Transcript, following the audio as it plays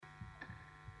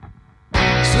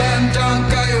getting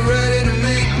drunk, are you ready to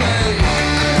meet me?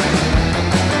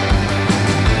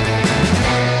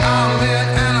 I'm lit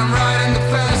and I'm riding the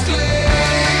fast lane.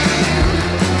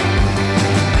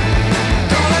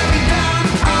 Don't let me down,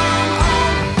 I'm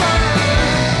on fire.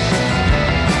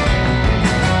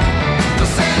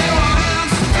 Does anyone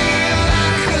else feel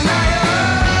like a liar?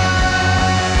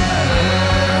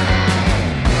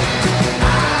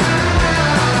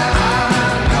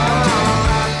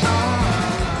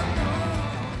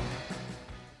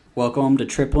 Welcome to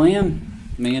Triple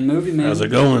M, me and Movie Man. How's it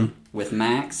going? With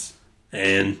Max.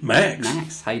 And Max.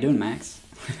 Max, how you doing, Max?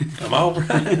 I'm all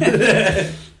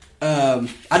right.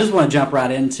 I just want to jump right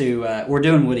into, we're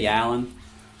doing Woody Allen.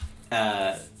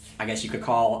 I guess you could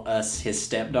call us his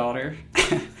stepdaughter.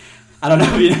 I don't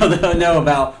know if you know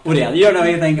about Woody Allen. You don't know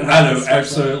anything about I know this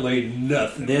absolutely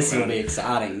nothing. This about will be it.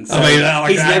 exciting. So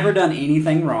I he's never done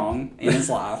anything wrong in his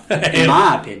life, in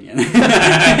my opinion.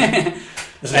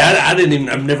 See,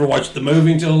 I've never watched the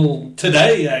movie until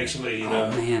today, actually. You know.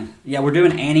 Oh, man. Yeah, we're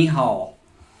doing Annie Hall.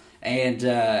 And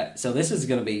so this is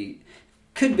going to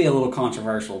could be a little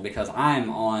controversial because I'm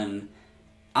on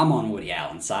Woody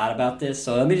Allen's side about this.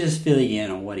 So let me just fill you in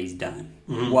on what he's done,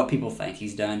 what people think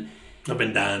he's done. I've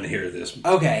been dying to hear this.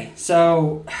 Okay,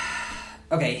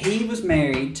 he was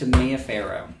married to Mia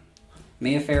Farrow.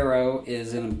 Mia Farrow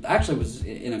was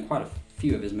in quite a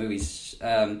few of his movies.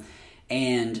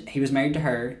 And he was married to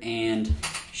her, and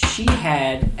she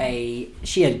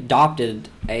adopted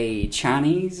a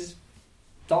Chinese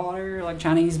daughter, like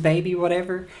Chinese baby,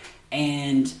 whatever.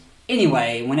 And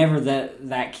anyway, whenever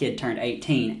that kid turned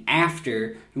 18,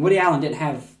 after Woody Allen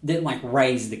didn't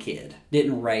raise the kid,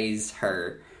 didn't raise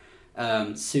her,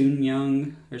 Soon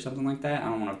Young or something like that. I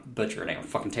don't want to butcher her name. I'm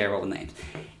fucking terrible with names.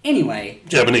 Anyway,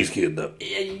 Japanese kid though.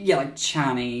 Yeah, like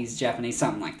Chinese, Japanese,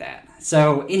 something like that.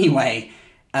 So anyway.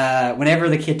 Whenever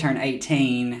the kid turned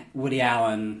 18, Woody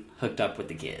Allen hooked up with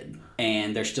the kid.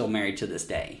 And they're still married to this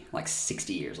day, like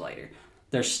 60 years later.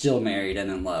 They're still married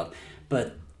and in love.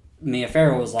 But Mia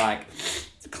Farrow was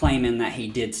claiming that he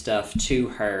did stuff to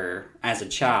her as a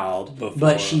child.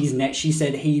 But she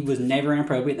said he was never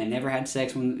inappropriate. They never had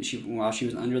sex while she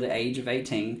was under the age of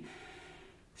 18.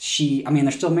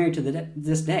 They're still married to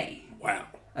this day. Wow.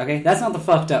 Okay, that's not the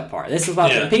fucked up part. This is about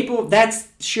the people. That's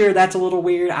a little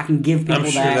weird. I can give people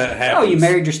that happens. Oh, you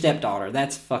married your stepdaughter.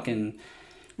 That's fucking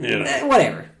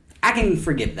whatever. I can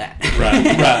forgive that.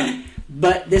 Right.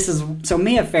 But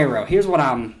Mia Farrow. Here's what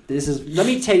let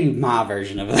me tell you my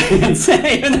version of it.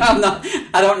 Even though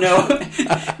I don't know.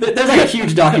 There's like a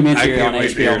huge documentary on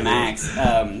HBO Max,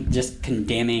 just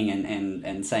condemning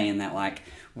and saying that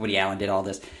Woody Allen did all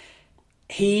this.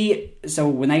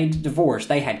 When they divorced,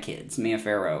 they had kids, Mia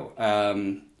Farrow.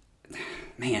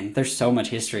 Man, there's so much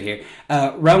history here.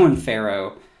 Rowan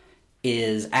Farrow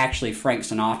is actually Frank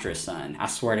Sinatra's son. I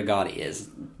swear to God he is.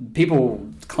 People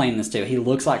claim this too. He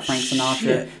looks like Frank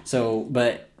Sinatra. Shit.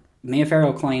 But Mia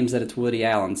Farrow claims that it's Woody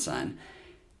Allen's son.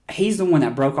 He's the one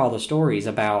that broke all the stories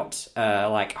about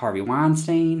Harvey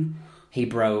Weinstein. He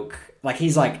broke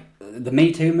he's the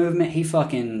Me Too movement. He's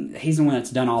the one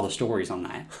that's done all the stories on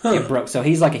that. It broke. So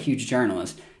he's like a huge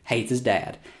journalist. Hates his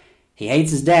dad. He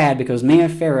hates his dad because Mia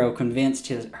Farrow convinced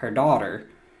her daughter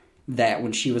that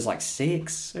when she was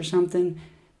 6 or something,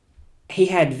 he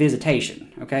had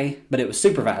visitation. Okay, but it was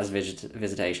supervised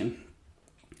visitation.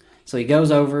 So he goes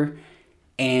over,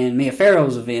 and Mia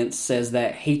Farrow's event says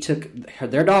that he took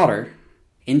their daughter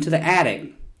into the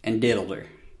attic and diddled her,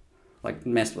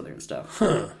 messed with her and stuff.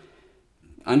 Huh.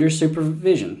 Under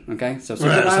supervision, okay? So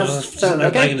supervised. So they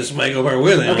can just make over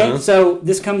with him. Okay, so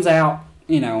this comes out,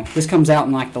 in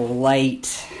the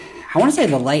late, I want to say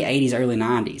the late 80s, early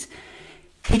 90s.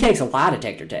 He takes a lie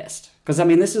detector test. Because,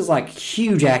 this is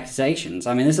huge accusations.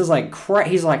 This is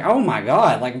he's oh my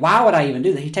God, why would I even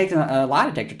do that? He takes a lie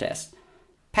detector test.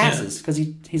 Passes, because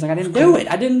he's I didn't do it.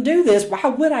 I didn't do this. Why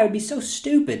would I? It would be so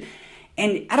stupid.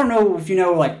 And I don't know if you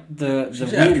know,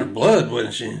 She's after blood,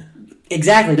 wasn't she?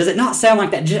 Exactly. Does it not sound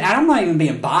like that? I'm not even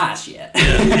being biased yet.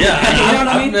 Yeah. You know what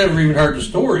I mean? I've never even heard the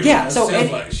story. Yeah. It So sounds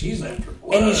like she's after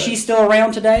blood. And is she still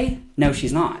around today? No,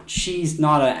 she's not. She's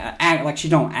not she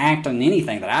don't act on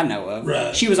anything that I know of.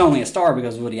 Right. She was only a star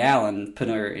because Woody Allen put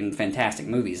her in fantastic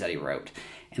movies that he wrote.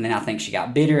 And then I think she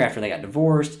got bitter after they got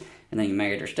divorced, and then he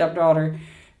married her stepdaughter.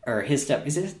 Or his am I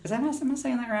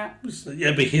saying that right? Yeah,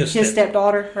 it'd be his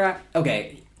stepdaughter, right?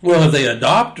 Okay. Well, if they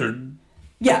adopt her,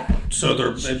 yeah. So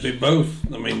they'd be both.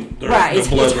 They're right. It's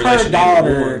her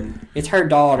daughter. It's her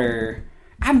daughter.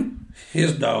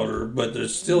 His daughter, but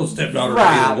there's still a stepdaughter.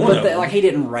 Right, but he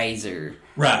didn't raise her.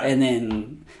 Right. And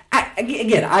then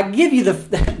Again, I give you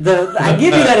I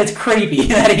give you that it's creepy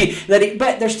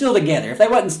but they're still together. If they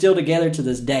wasn't still together to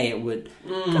this day, it would.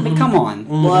 I mean, come on,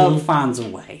 love finds a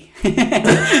way.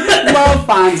 Love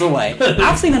finds a way.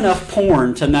 I've seen enough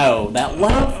porn to know that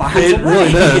love finds a way. It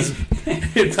really does.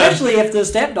 Especially if the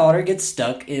stepdaughter gets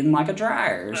stuck in like a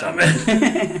dryer or something.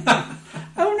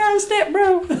 Oh no, step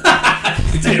bro.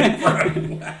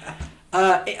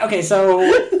 Okay, so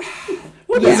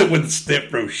What is it with the step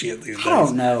bro shit these days? I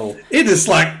don't know. It is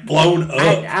like blown up.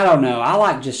 I don't know. I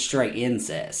like just straight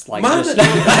incest. Like Mine- just,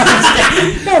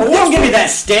 don't give me that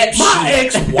step My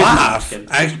shit. ex-wife,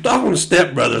 actually talking to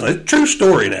stepbrothers, it's a true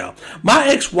story now. My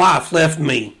ex-wife left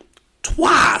me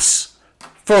twice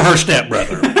for her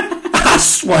stepbrother. I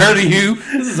swear to you,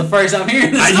 This is the first I'm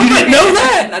hearing this. You story. didn't know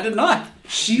that? I did not.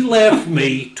 she left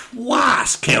me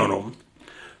twice, count them,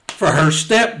 for her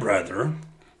stepbrother,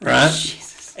 right?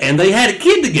 Jesus. And they had a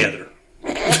kid together.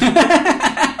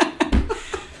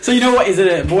 So you know what? Is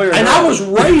it a boy or a And girl? I was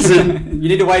raising... You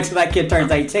need to wait till that kid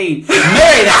turns 18.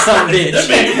 Marry that son of a bitch.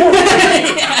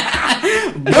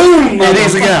 Boom! And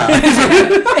he's a guy.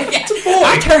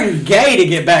 I turned gay to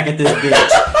get back at this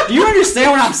bitch. Do you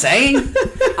understand what I'm saying?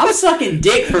 I'm sucking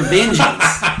dick for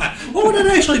vengeance. What would it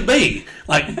actually be?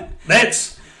 Like,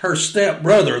 that's her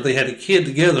stepbrother. They had a kid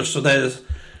together, so that is...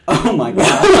 Oh my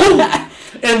god.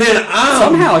 And then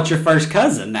Somehow it's your first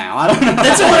cousin now. I don't know.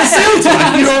 That's what it sounds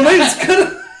like. You know what I mean? It's kind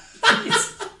of...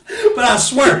 But I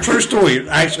swear, true story, it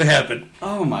actually happened.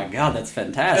 Oh my god, that's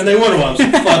fantastic. And they wonder why I'm so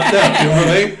fucked up, you know what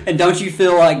I mean? And don't you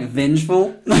feel like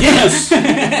vengeful? Yes!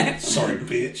 Sorry,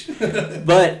 bitch.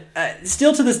 But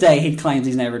still to this day, he claims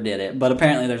he's never did it. But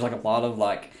apparently there's like a lot of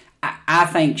like... I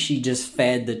think she just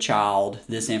fed the child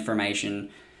this information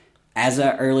as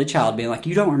an early child, being like,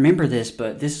 you don't remember this,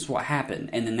 but this is what happened.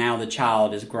 And then now the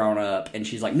child is grown up, and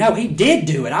she's like, no, he did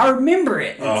do it. I remember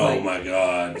it. And it's Oh, like, my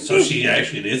God. So she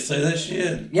actually did say that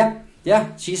shit? Yeah.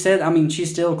 She said, I mean, she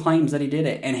still claims that he did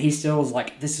it. And he still is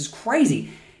like, this is crazy.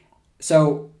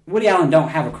 So Woody Allen don't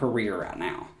have a career right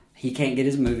now. He can't get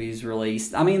his movies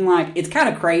released. I mean, like, it's kind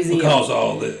of crazy. Because of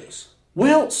all this.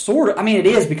 Well, sort of. I mean, it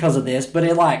is because of this, but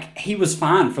he was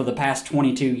fine for the past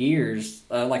 22 years,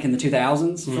 like in the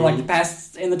 2000s. For like in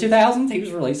the 2000s, he was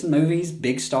releasing movies,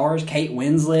 big stars, Kate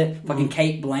Winslet, fucking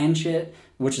Kate Blanchett,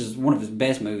 which is one of his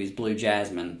best movies, Blue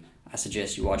Jasmine. I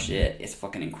suggest you watch it. It's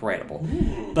fucking incredible.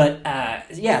 But,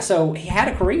 yeah, so he had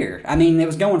a career. I mean, it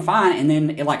was going fine, and then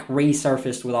it, like,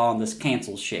 resurfaced with all this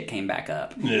cancel shit came back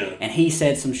up. Yeah. And he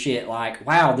said some shit like,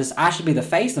 wow, I should be the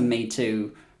face of Me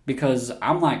Too, because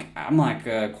I'm like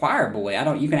a choir boy.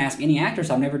 You can ask any actress,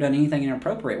 I've never done anything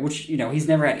inappropriate, which, you know, he's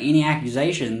never had any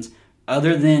accusations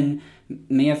other than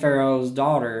Mia Farrow's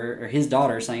daughter, or his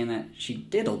daughter, saying that she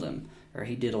diddled him, or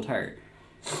he diddled her.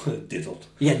 Diddled.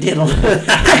 Yeah, diddled.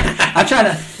 I'm trying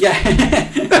to, yeah.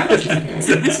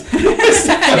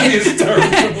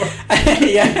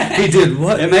 Yeah. He did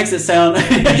what? It makes it sound,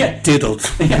 Diddled.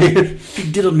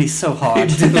 he diddled me so hard.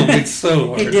 He diddled me so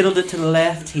hard. He diddled it to the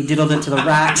left. He diddled it to the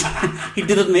right. He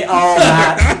diddled me all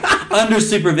night. Under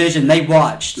supervision, they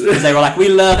watched because they were like, "We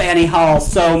love Annie Hall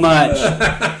so much."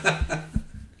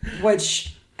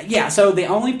 Which, yeah. So the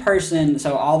only person,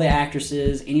 so all the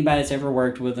actresses, anybody that's ever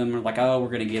worked with them, are like, "Oh, we're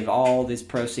going to give all these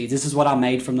proceeds. This is what I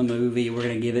made from the movie. We're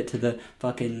going to give it to the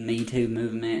fucking Me Too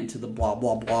movement and to the blah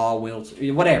blah blah,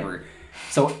 whatever."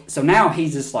 So now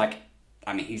he's just like.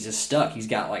 I mean, he's just stuck. He's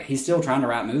still trying to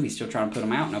write movies, still trying to put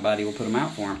them out. Nobody will put them out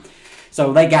for him.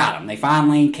 So they got him. They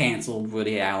finally canceled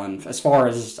Woody Allen. As far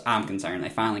as I'm concerned, they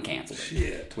finally canceled it.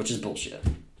 Shit. Which is bullshit.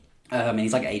 I mean,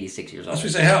 he's like 86 years old. I was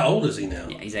going to say, how old is he now?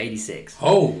 Yeah, he's 86.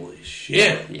 Holy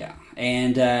shit. Yeah.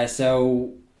 And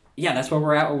so, yeah, that's where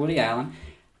we're at with Woody Allen.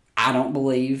 I don't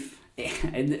believe...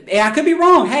 I could be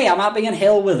wrong. Hey, I might be in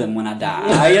hell with him when I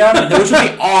die. Which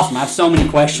would be awesome. I have so many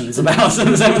questions about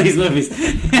some of these movies.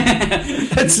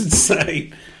 That's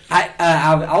insane.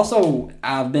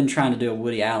 I've been trying to do a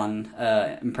Woody Allen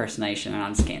impersonation, and I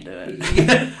just can't do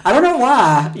it. I don't know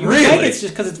why. You would think Really? it's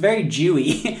just because it's very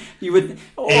Jewy. You would.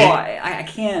 I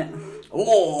can't.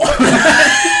 Oh,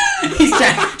 he's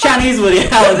Chinese Woody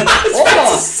Allen.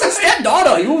 Oh,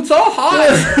 stepdaughter, you're so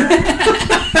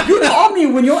hot. You called me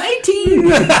when you're 18.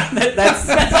 That's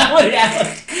Woody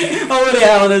Allen. Oh, Woody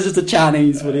Allen is just a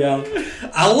Chinese Woody Allen.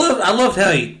 I loved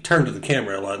how he turned to the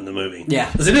camera a lot in the movie.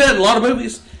 Yeah. Does he do that in a lot of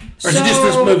movies? Or is it just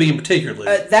this movie in particular?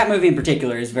 That movie in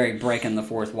particular is very breaking the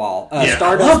fourth wall. Yeah,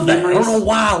 Stardust I love that. Memories. I don't know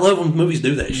why I love when movies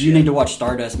do that shit. You need to watch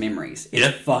Stardust Memories. It's Yeah.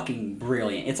 fucking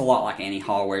brilliant. It's a lot like Annie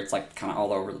Hall, where it's like kind of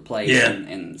all over the place Yeah.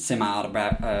 and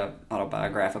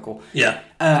semi-autobiographical. Yeah.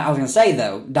 I was going to say,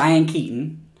 though, Diane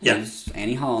Keaton, Yeah. who's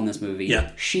Annie Hall in this movie,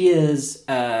 Yeah. she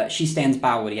stands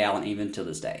by Woody Allen even to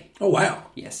this day. Oh, wow.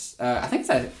 Yes. I think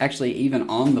it's actually even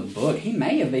on the book. He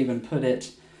may have even put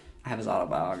it... I have his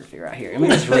autobiography right here. Let me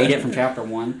just read it from chapter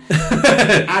 1.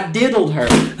 I diddled her.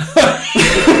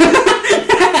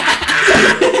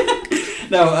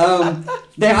 No,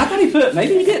 damn, I thought he put...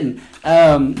 Maybe he didn't.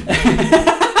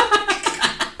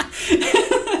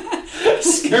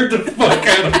 Scared the fuck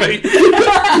out of me.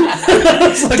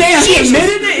 Damn, he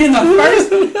admitted it in the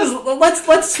first...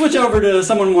 Let's switch over to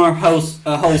someone more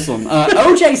wholesome.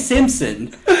 O.J. Simpson.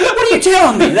 What are you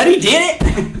telling me? That he did it?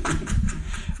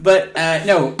 But,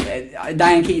 no,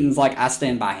 Diane Keaton's like, I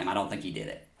stand by him. I don't think he did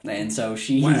it. And so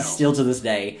she's Wow. still to this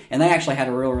day. And they actually had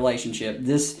a real relationship.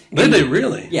 Did they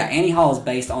really? Yeah, Annie Hall is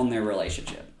based on their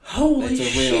relationship. Holy It's a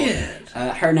real, shit.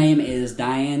 her name is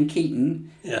Diane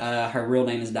Keaton. Yeah. Her real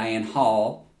name is Diane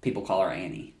Hall. People call her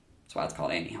Annie. That's why it's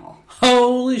called Annie Hall.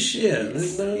 Holy shit. I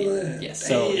didn't know that. Yes.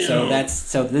 Damn.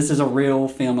 So this is a real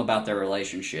film about their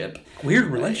relationship. Weird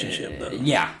relationship, though.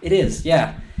 Yeah, it is.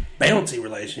 Yeah. Bouncy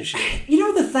relationship. You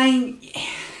know the thing.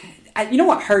 You know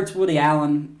what hurts Woody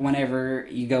Allen whenever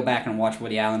you go back and watch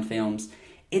Woody Allen films?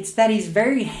 It's that he's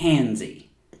very handsy.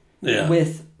 Yeah.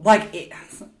 With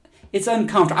it's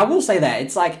uncomfortable. I will say that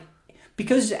it's like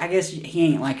because I guess he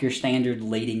ain't like your standard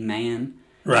leading man.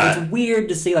 Right. It's weird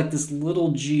to see like this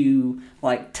little Jew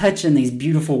like touching these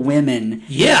beautiful women.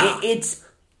 Yeah. It's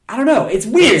I don't know. It's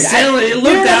weird. It You looked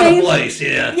know what out I of mean? place,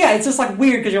 yeah. Yeah, it's just like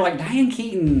weird because you're like Diane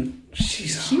Keaton.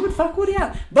 She would fuck Woody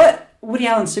Allen, but Woody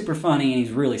Allen's super funny and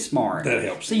he's really smart. That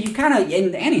helps. So you kind of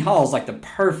and Annie Hall's like the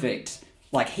perfect.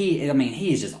 Like he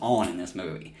is just on in this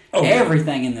movie. Oh, yeah.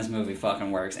 Everything in this movie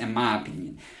fucking works, in my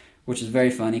opinion, which is very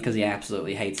funny because he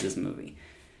absolutely hates this movie.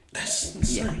 That's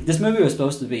insane. Yeah, this movie was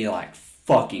supposed to be like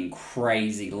fucking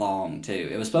crazy long too.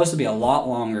 It was supposed to be a lot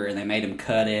longer, and they made him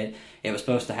cut it. It was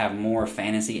supposed to have more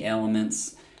fantasy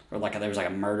elements, or like there was like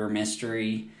a murder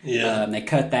mystery. Yeah. They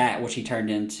cut that, which he turned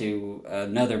into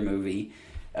another movie,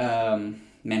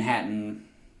 Manhattan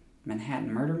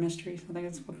Murder Mysteries. I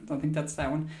think that's that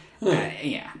one.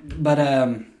 Yeah, but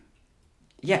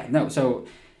yeah, no. So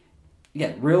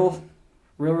yeah, real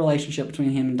relationship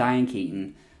between him and Diane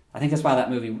Keaton. I think that's why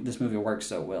this movie works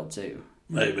so well too.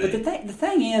 Maybe. But the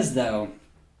thing is, though,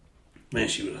 Man,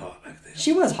 she was hot back then.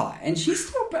 she was hot, and she's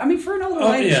still. I mean, for an older Oh,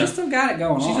 lady, yeah. she's still got it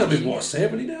going She's on. up to what,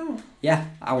 70 now? Yeah,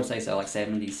 I would say so, like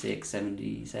 76,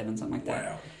 77, something like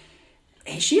that. Wow.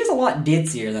 She is a lot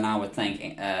ditzier than I would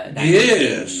think. Diane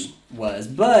Yes. Keaton was,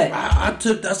 but I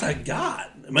took, that's like, God.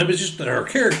 Maybe it's just her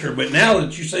character, but now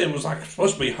that you say it was like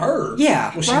supposed to be her.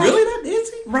 Yeah, Was she right. really that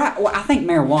ditzy? right. Well, I think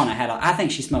marijuana I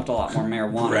think she smoked a lot more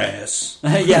marijuana. Grass.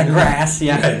 Yeah, grass.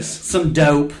 Yeah, Grass. some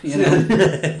dope. You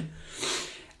know.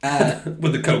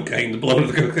 With the cocaine, the blood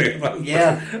of the cocaine.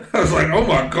 Yeah. I was like, oh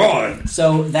my God.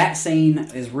 So that scene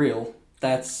is real.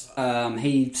 That's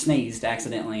he sneezed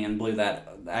accidentally and blew that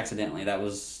accidentally. That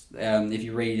was if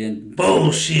you read in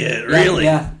Bullshit, really?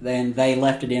 Yeah. Then they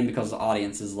left it in because the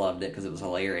audiences loved it because it was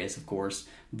hilarious, of course.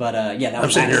 But yeah, that I'm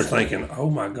was sitting here accident. thinking, oh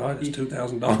my God, it's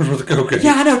 $2,000 worth of cocaine.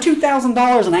 Yeah, I know,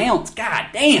 $2,000 an ounce. God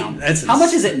damn. That's How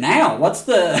much is it now? What's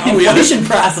the Oh, yeah. inflation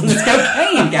price on this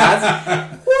cocaine,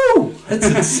 guys? Woo! That's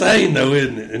insane, though,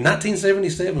 isn't it? In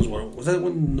 1977 was that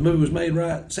when the movie was made,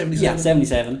 right? 77? Yeah,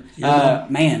 77. Yeah.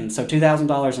 Man, so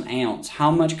 $2,000 an ounce.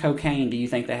 How much cocaine do you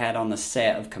think they had on the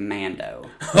set of Commando?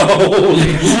 Holy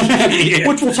shit.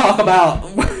 Which we'll talk about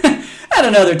at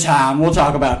another time. We'll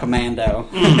talk about Commando.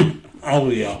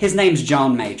 Oh, yeah. His name's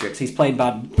John Matrix. He's played by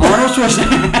Arnold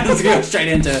Schwarzenegger. Let's go straight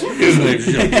into it. His name's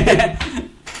Joe.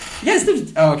 Yes,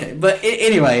 okay. But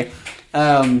anyway,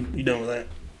 You done with that?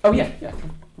 oh yeah. Go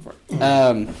for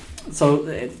it.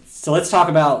 So let's talk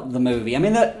about the movie. I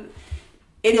mean,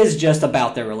 it is just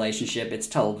about their relationship. It's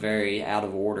told very out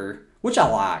of order, which I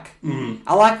like. Mm-hmm.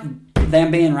 I like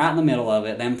them being right in the middle of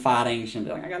it, them fighting. She'll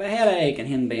be like, I got a headache, and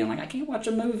him being like, I can't watch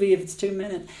a movie if it's 2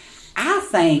 minutes. I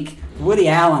think Woody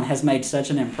Allen has made such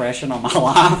an impression on my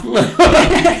life.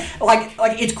 like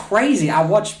it's crazy. I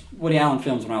watched Woody Allen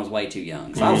films when I was way too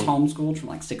young. So I was homeschooled from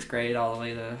like 6th grade all the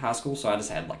way to high school. So I just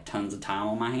had like tons of time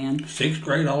on my hand. 6th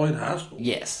grade all the way to high school.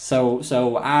 Yes. So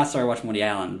I started watching Woody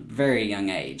Allen very young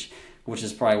age, which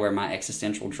is probably where my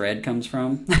existential dread comes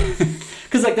from.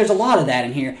 Because like there's a lot of that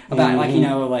in here about like, you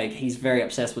know, like he's very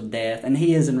obsessed with death, and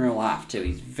he is in real life too.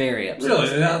 He's very obsessed.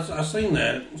 Really? Yeah, I've seen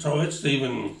that. So it's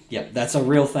even... Yep, that's a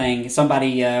real thing.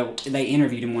 Somebody, they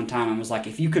interviewed him one time and was like,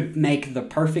 if you could make the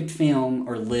perfect film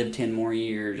or live 10 more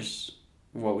years,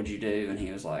 what would you do? And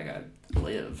he was like, I'd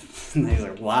live. And he was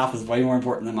like, life is way more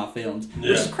important than my films.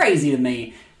 Which is crazy to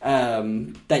me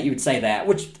that you would say that.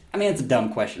 Which, I mean, it's a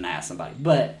dumb question to ask somebody.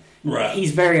 But Right.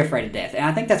 He's very afraid of death, and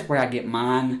I think that's where I get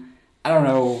mine. I don't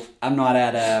know. I'm not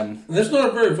at That's not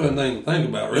a very fun thing to think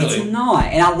about, really. It's not,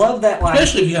 and I love that. Like,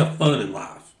 Especially if you have fun in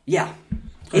life. yeah,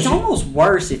 it's almost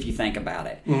worse if you think about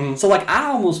it. Mm-hmm. So, like, I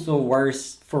almost feel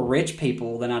worse for rich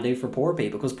people than I do for poor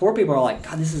people because poor people are like,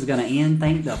 God, this is gonna end.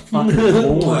 Thank the fucking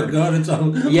Oh my Lord. God, it's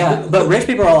all. Yeah, but rich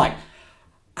people are like,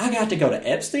 I got to go to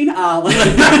Epstein Island.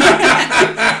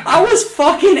 I was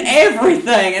fucking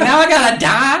everything, and now I gotta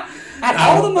die. I had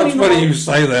all the money. It's in the funny world. you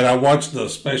say that. I watched the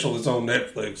special that's on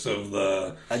Netflix of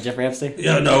the Jeffrey Epstein.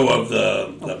 of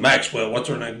the Maxwell. What's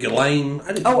her name? Ghislaine.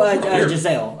 I didn't hear-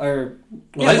 Giselle or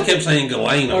Well, they kept saying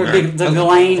Ghislaine. or on the there.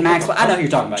 Ghislaine Maxwell. I know who you're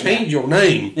talking about. Change your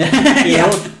name. Yeah. You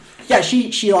know? Yeah,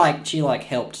 she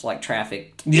helped like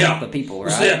traffic Yeah. the people,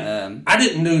 right? See, I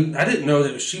didn't know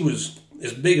that she was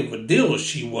as big of a deal as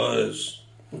she was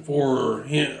before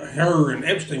her and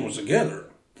Epstein was together.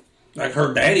 Like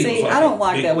her daddy was See, like I don't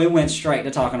like big- that we went straight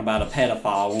to talking about a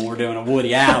pedophile when we're doing a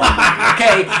Woody Allen movie.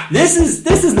 Okay, this is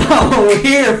not what we're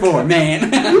here for,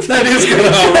 man. That is kind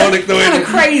of ironic though. It's kind isn't of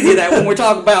crazy that when we're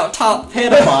talking about top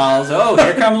pedophiles, oh,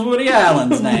 here comes Woody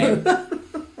Allen's name.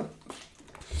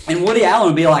 And Woody Allen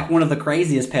would be like one of the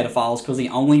craziest pedophiles because he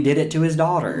only did it to his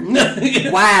daughter.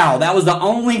 it? Wow, that was the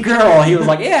only girl. He was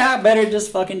like, yeah, I better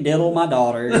just fucking diddle my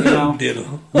daughter, you know?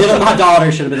 Diddle. Diddle my daughter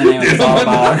should have been the name of his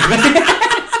autobiography.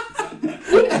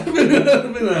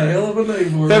 That'd been a hell of a name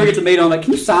for If I ever it. get to meet him, like,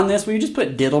 can you sign this? Will you just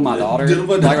put diddle my daughter? Diddle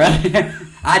my Like, right there.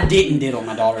 I didn't diddle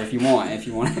my daughter if you want.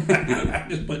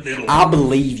 Just put diddle. I'll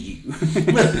believe you.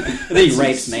 Then he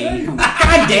rapes me. I'm like,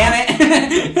 God damn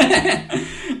it.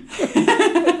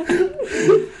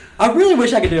 I really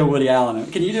wish I could do a Woody Allen.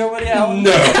 Can you do a Woody Allen?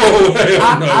 No.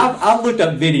 Hell no. I've looked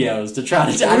up videos to try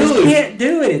to. I just Really? can't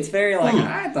do it. It's very like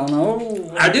I don't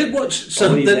know. I did watch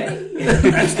something. What do you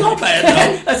That's not bad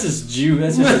though. That's just Jew.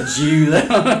 That's just a Jew.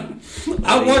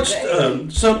 I watched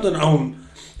something on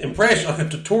impression, like a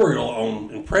tutorial on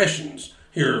impressions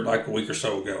here, like a week or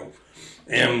so ago,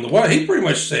 and what he pretty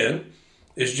much said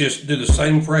is just do the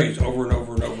same phrase over and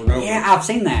over and over and over. Yeah, I've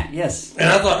seen that. Yes. And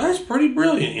I thought that's pretty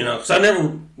brilliant, you know, because I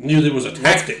never knew there was a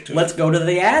tactic to it. Let's go to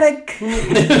the attic.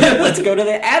 Let's go to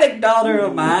the attic, daughter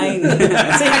of mine. See,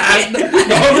 I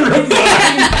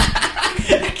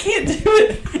can't do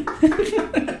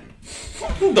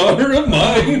it. Daughter of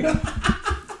mine.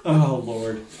 Oh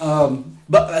Lord.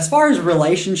 But as far as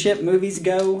relationship movies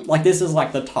go, like this is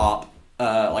like the top,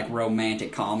 like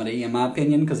romantic comedy in my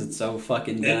opinion because it's so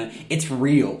fucking done. It's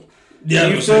real. Yeah, Do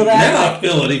you but feel see, that? now I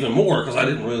feel it even more because I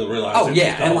didn't really realize. Oh it was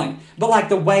yeah, and done. like, but like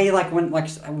the way like when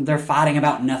they're fighting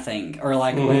about nothing, or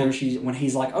like when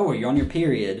he's like, "Oh, are you on your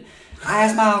period?" I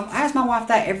ask my wife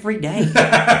that every day,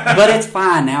 but it's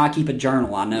fine now. I keep a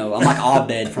journal. I know. I'm like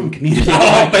Abed from Community.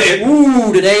 I'm like, Abed.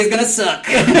 ooh, today's gonna suck.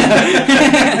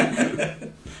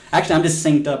 Actually, I'm just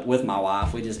synced up with my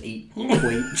wife. We just eat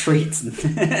treats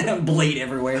and bleed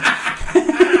everywhere.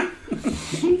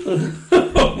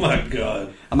 Oh my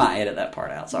God. I might edit that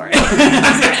part out. Sorry.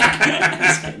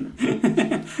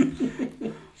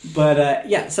 But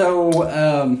yeah,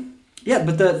 so yeah,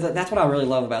 but that's what I really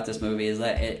love about this movie is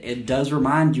that it does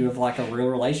remind you of like a real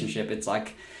relationship. It's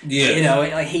like Yes. you know,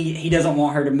 like he doesn't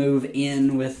want her to move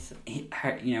in with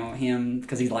her, you know, him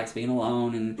because he likes being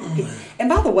alone. And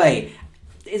by the way,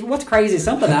 what's crazy is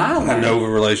something that I learned. I know a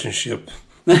relationship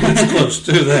that's close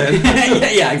to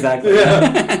that. Yeah, exactly.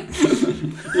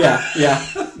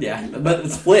 Yeah. But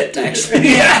it's flipped actually.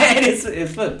 Yeah,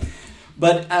 it's flipped.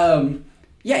 But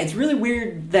yeah, it's really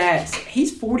weird that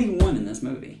he's 41 in this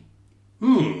movie.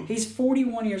 He's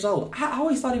 41 years old. I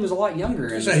always thought he was a lot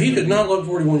younger. So he did not look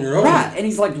 41-year-old. Right, and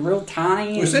he's like real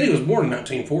tiny. We said he was born in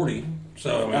 1940.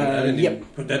 So I mean, I didn't yep. even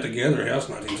put that together. House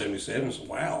 1977. So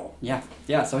wow. Yeah.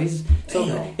 So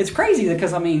Damn. it's crazy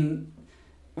because I mean,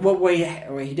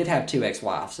 he did have 2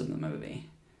 ex-wives in the movie.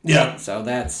 Yeah. So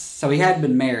he had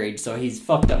been married, so he's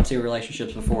fucked up 2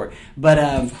 relationships before. But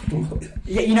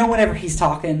yeah, you know, whenever he's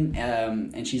talking,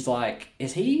 and she's like,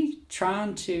 "Is he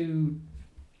trying to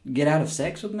get out of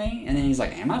sex with me?" And then he's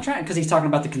like, "Am I trying?" Because he's talking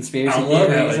about the conspiracy I love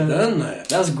how theories. they done that.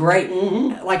 That was great.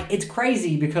 Like, it's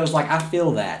crazy because like I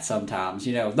feel that sometimes,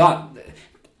 you know, not.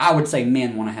 I would say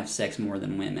men want to have sex more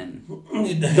than women,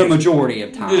 the majority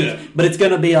of times. Yeah. But it's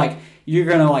gonna be like you're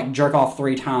gonna like jerk off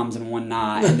 3 times in one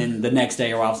night, and then the next day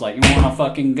your wife's like, "You want to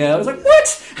fucking go?" It's like,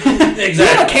 what? You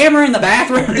have a camera in the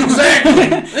bathroom. Exactly.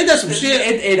 They got some shit.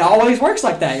 It always works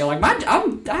like that. You're like, I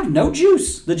have no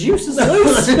juice. The juice is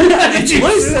loose. It's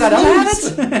loose. I don't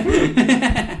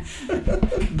have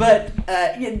it. But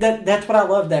yeah, that's what I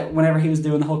love. That whenever he was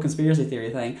doing the whole conspiracy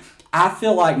theory thing, I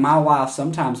feel like my wife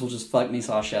sometimes will just fuck me,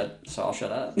 so I'll shut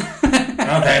up.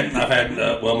 I've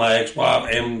had well, my ex-wife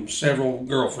and several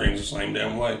girlfriends the same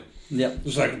damn way. Yep.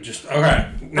 It's like, just, all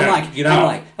right, now, get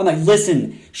out. I'm like,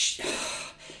 listen,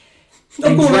 they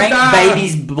I'm gonna drank die.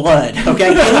 baby's blood,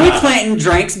 okay? Hillary Clinton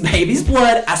drinks baby's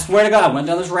blood. I swear to God, I went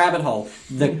down this rabbit hole.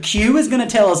 The Q is going to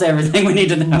tell us everything we need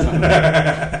to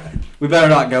know. We better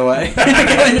not go away.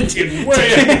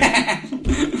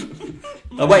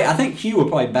 Oh, wait, I think Q will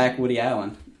probably back Woody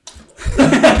Allen.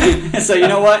 So, you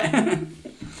know what?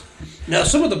 Now,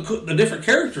 some of the different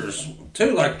characters,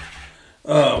 too, like,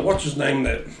 what's his name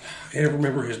that... I can't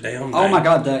remember his damn name. Oh my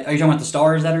God! Are you talking about the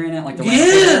stars that are in it? Like the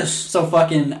Yes! So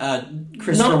fucking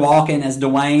Christopher Walken as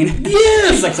Dwayne.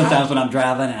 Yes! He's like sometimes when I'm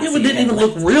driving. And I It see didn't even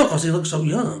headlights. look real because he looked so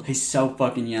young. He's so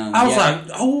fucking young. I was like,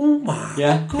 oh my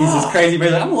yeah, God. he's this crazy.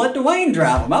 He's like, I'm gonna let Dwayne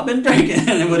drive him. I've been drinking,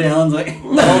 and Woody Allen's like, the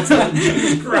whole time,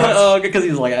 because he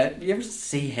was like, you ever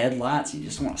see headlights? You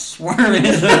just want to swerve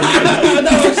into them.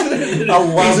 I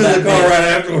love He's in that the car bit. right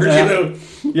afterwards,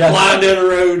 Yeah. flying down the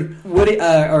road. Woody,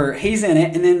 or he's in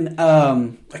it, and then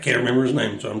I can't remember his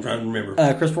name, so I'm trying to remember.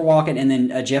 Christopher Walken, and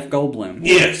then Jeff Goldblum.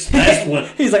 Yes, that's the one.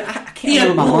 He's like, I can't He had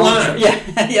remember my one mom's. line.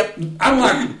 Yeah, yep. I'm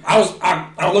like,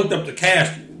 I looked up the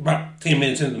cast about 10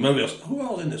 minutes into the movie. I was like, who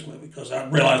all in this movie? Because I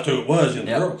realized who it was, the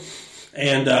Yep. girl.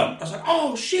 And I was like,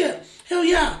 oh shit, hell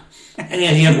yeah. And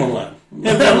he had one line. I'm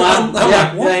yeah,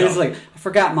 like, what yeah, he's the- like, I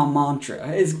forgot my mantra.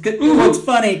 It's good. Well, it's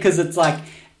funny because it's like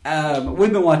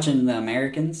we've been watching The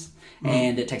Americans,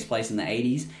 and it takes place in the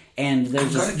 80s, and there's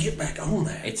I've got just to get back on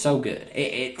that. it's so good.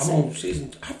 It's I'm on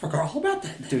season. I forgot all about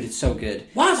that. dude, it's so good.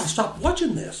 Why have I stopped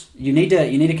watching this? You need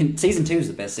to. Season 2 is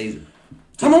the best season.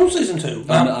 I'm on season 2.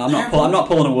 I'm not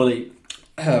pulling a Woody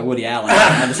Allen.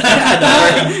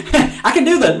 I can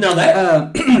do that. No,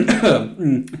 that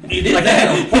you did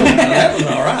that. That was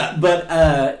all right. But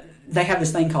they have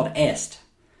this thing called EST,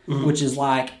 Mm-hmm. which is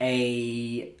like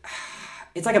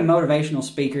it's like a motivational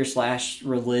speaker /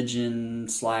 religion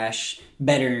 /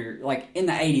 better. Like in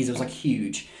the 80s, it was like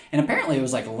huge, and apparently it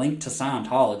was like linked to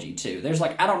Scientology too. There's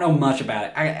like I don't know much about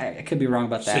it. I could be wrong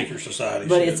about that. Secret society.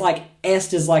 But shit. it's like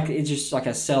EST is like it's just like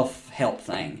a self-help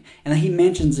thing, and he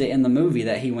mentions it in the movie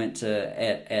that he went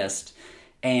to EST,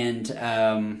 and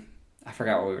I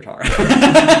forgot what we were talking about.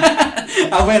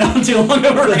 I went on too long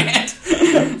of a rant.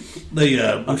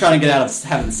 I'm trying to get out of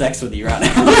having sex with you right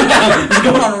now. I'm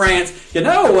going on rants. You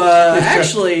know,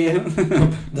 actually,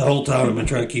 the whole time I've been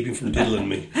trying to keep him from diddling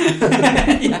me.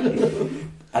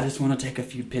 I just want to take a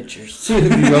few pictures. You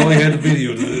only had the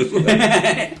video to this.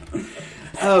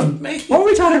 What were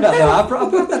we talking about though? I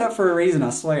brought that up for a reason. I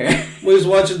swear. We was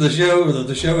watching the show, or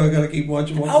the show I got to keep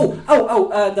watching.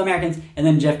 The Americans, and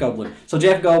then Jeff Goldblum. So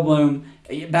Jeff Goldblum,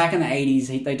 back in the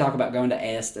 80s, they talk about going to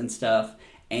EST and stuff,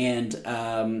 and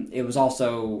it was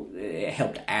also it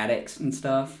helped addicts and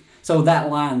stuff. So that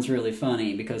line's really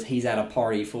funny because he's at a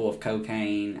party full of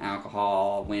cocaine,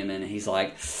 alcohol, women, and he's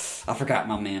like, I forgot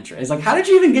my mantra. He's like, how did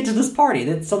you even get to this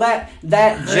party? So that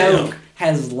joke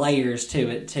has layers to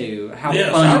it too. How Yeah,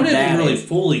 so funny I didn't that really is.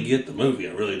 fully get the movie.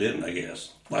 I really didn't, I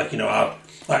guess. Like,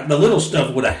 like the little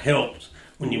stuff would have helped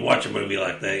when you watch a movie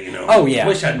like that, Oh, yeah. I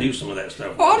wish I knew some of that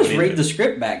stuff. Well, I'll just read the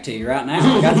script back to you right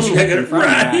now. I got the script in front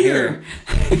of me Right here.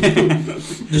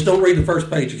 Just don't read the first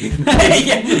page again.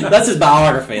 Yeah, that's his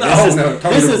biography. No,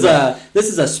 totally This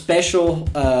is a special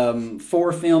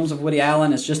 4 films of Woody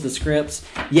Allen. It's just the scripts.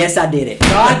 Yes, I did it.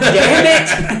 God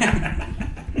damn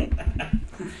it!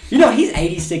 You know, he's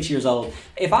 86 years old.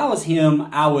 If I was him,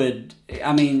 I would.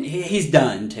 I mean, he's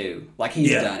done too. Like he's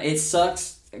done. It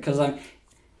sucks because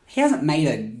he hasn't made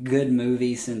a good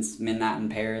movie since Midnight in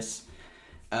Paris.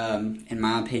 In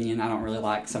my opinion, I don't really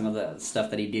like some of the stuff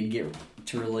that he did get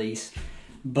to release.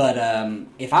 But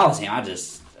if I was him, I'd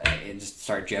just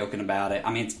start joking about it.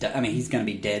 I mean, he's going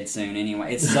to be dead soon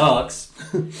anyway. It sucks,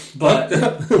 but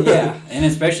yeah, and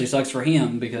it especially sucks for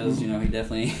him because he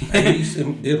definitely He's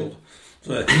diddled.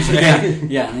 So and he's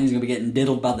going to be getting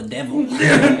diddled by the devil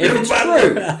if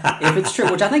it's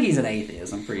true, which I think he's an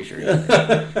atheist. I'm pretty sure.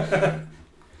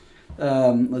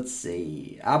 Let's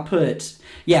see. About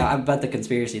the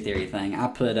conspiracy theory thing. I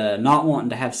put not wanting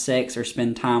to have sex or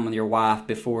spend time with your wife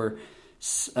before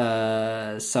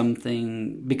because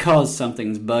something's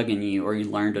bugging you or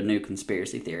you learned a new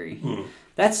conspiracy theory.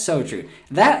 That's so true.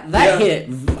 That hit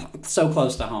so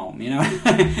close to home.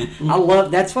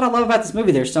 That's what I love about this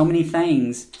movie. There's so many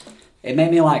things. It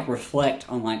made me reflect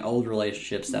on old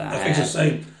relationships that I I had. think it's the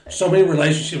same. So many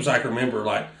relationships I can remember.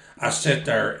 Like I sit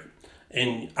there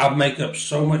and I make up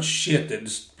so much shit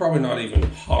that's probably not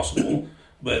even possible.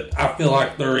 But I feel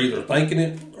like they're either thinking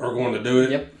it or going to do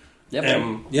it. Yep.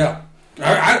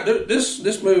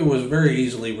 This movie was very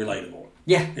easily relatable.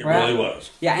 Yeah, It right. really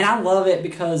was. Yeah, and I love it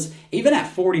because even at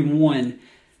 41,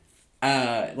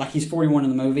 like he's 41 in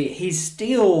the movie,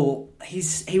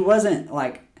 he wasn't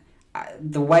like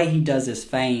the way he does his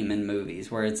fame in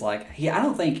movies, where it's like I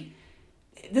don't think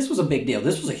this was a big deal.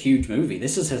 This was a huge movie.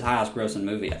 This is his highest grossing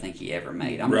movie I think he ever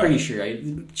made. I'm Right. pretty sure.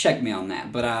 Check me on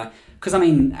that, but because I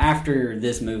mean, after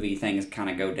this movie, things kind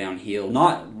of go downhill.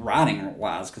 Not writing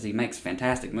wise, because he makes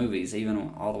fantastic movies,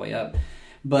 even all the way up.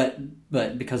 But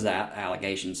because the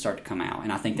allegations start to come out,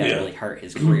 and I think that Yeah. really hurt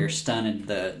his career, stunted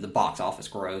the box office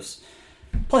gross.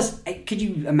 Plus, could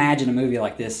you imagine a movie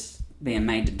like this being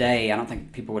made today? I don't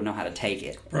think people would know how to take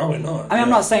it. Probably not. I mean, I'm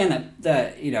not saying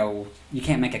that you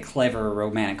can't make a clever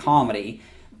romantic comedy.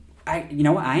 I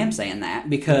am saying that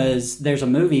because there's a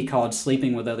movie called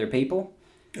Sleeping with Other People.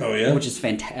 Oh yeah. Which is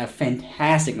a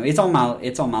fantastic movie. It's on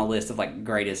my list of like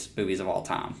greatest movies of all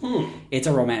time. It's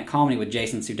a romantic comedy with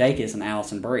Jason Sudeikis and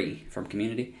Alison Brie from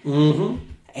Community. Mm-hmm.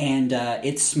 And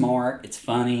it's smart, it's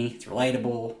funny, it's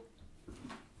relatable.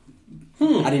 I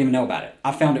didn't even know about it.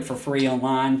 I found it for free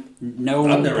online. No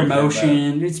I've never heard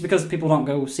promotion. It's because people don't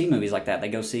go see movies like that. They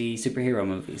go see superhero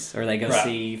movies, or they go Right.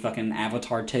 see fucking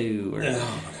Avatar 2 or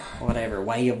Oh, whatever.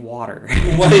 Way of Water.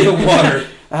 Way of Water.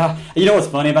 You know what's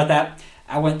funny about that?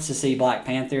 I went to see Black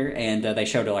Panther, and they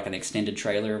showed like an extended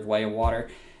trailer of Way of Water,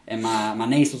 and my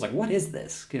niece was like, "What is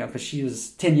this?" Because she was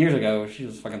 10 years ago. She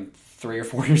was fucking 3 or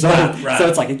 4 years old. Right. So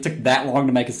it's like it took that long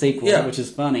to make a sequel, Yeah. which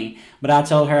is funny. But I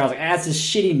told her, I was like, "It's this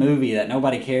shitty movie that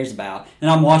nobody cares about." And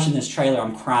I'm watching this trailer,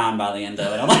 I'm crying by the end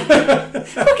of it. I'm like,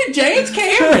 "Fucking James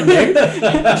Cameron, dude!"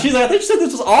 She's like, "I think you said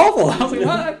this was awful." I was like,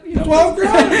 "What?" Well,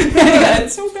 Yeah,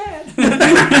 it's so bad.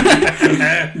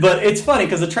 But it's funny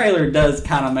because the trailer does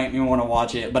kind of make me want to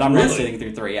watch it, but I'm not Really? sitting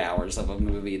through 3 hours of a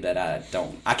movie that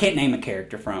I can't name a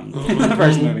character from the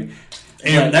first movie.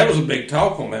 And that was a big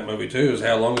talk on that movie too, is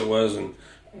how long it was, and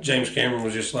James Cameron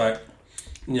was just like,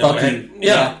 Fuck you.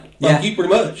 yeah, Yeah. fuck you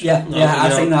pretty much. Yeah, No, yeah, I've you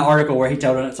know. seen that article where he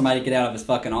told somebody to get out of his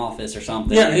fucking office or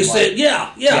something. Yeah, he And, said, like,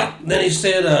 yeah. Then he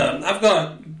said, I've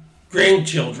got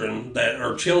grandchildren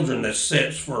that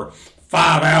sits for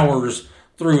 5 hours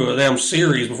through a damn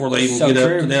series before they even So get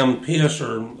true. up to them piss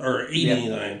or eat Yeah.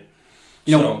 anything.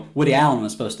 You know, So- Woody Allen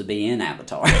was supposed to be in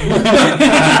Avatar.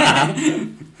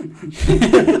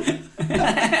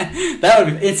 That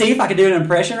would be, and see if I could do an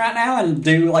impression right now and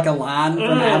do like a line from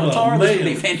Avatar. This would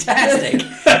be man. fantastic.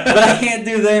 But I can't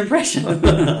do the impression.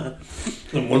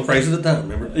 One phrase at a time,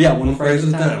 remember? Yeah, one phrase at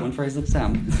a time. time. One phrase at a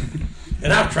time.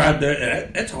 And I've tried that,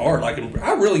 and it's hard. Like,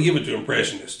 I really give it to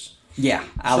impressionists. Yeah,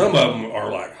 Some of them are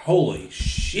like, holy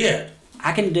shit.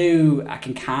 I can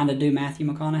kind of do Matthew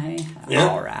McConaughey. Yeah.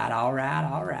 All right.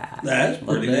 That's A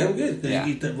little pretty bit. damn good. Can Yeah.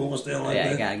 you keep that voice down like Yeah,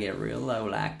 you that? gotta get it real low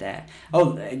like that.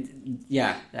 Oh,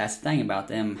 yeah, that's the thing about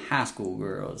them high school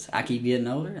girls. I keep getting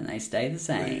older and they stay the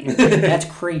same. That's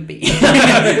creepy.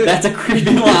 That's a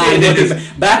creepy line. It is.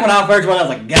 Back when I first went, I was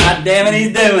like, God damn it, he's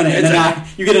doing it. And then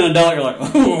you get an adult, you're like,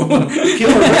 ooh.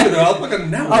 Killer Rick, I was fucking,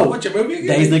 now Oh, watch a movie again.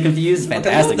 Dazed and Confused is Fucking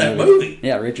fantastic. love that movie.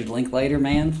 Yeah, Richard Linklater,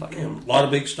 man. Fucking Damn, a lot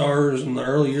of big stars in the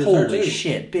early years there, holy too.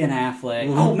 shit. Ben Affleck.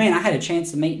 Mhm. Oh, man, I had a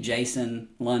chance to meet Jason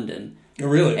London. Oh,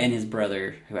 really? And his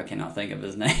brother, who I cannot think of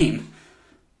his name.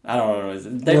 I don't know what it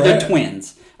is. They're Right.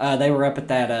 twins. They were up at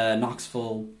that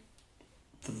Knoxville,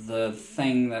 the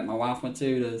thing that my wife went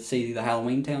to see the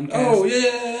Halloween Town cast. Oh,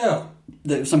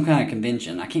 yeah. Some kind of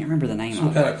convention. I can't remember the name Some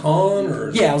of kind it. of con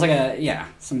or... Yeah, it was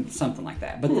like something like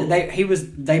that. But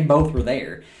they both were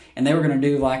there, and they were going to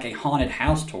do like a haunted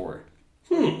house tour.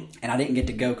 And I didn't get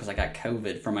to go because I got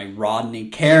COVID from a Rodney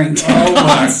Carrington Oh, my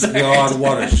concert. God,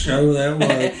 what a show that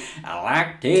was. I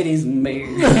like titties and beer.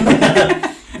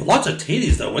 Lots of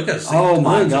titties, though. We got to see Oh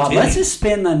my tons of God! titties. Let's just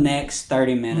spend the next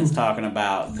 30 minutes talking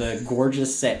about the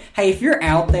gorgeous set. Hey, if you're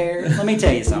out there, let me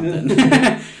tell you something.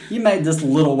 You made this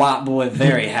little white boy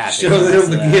very happy. Show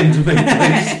them again to me,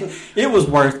 please. It was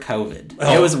worth COVID.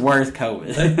 Oh. It was worth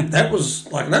COVID. That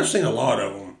was, like, and I've seen a lot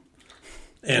of them.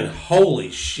 And holy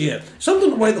shit.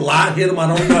 Something the way the light hit them, I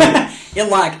don't know.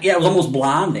 It was almost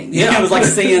blinding. Yeah. It was like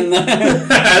seeing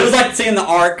the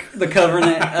Ark, the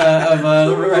covenant of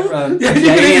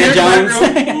Indiana Jones.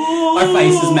 Our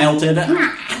faces melted.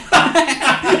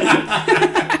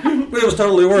 But it was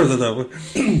totally worth it, though.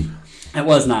 It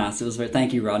was nice. It was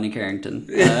thank you, Rodney Carrington,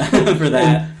 for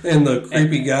that. And the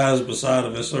creepy guys beside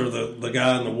of us, or the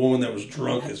guy and the woman that was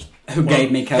drunk as Who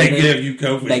gave me COVID. They gave you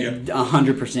COVID. They yeah.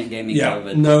 100% gave me Yeah,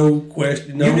 COVID. no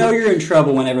question. No. You know you're in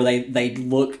trouble whenever they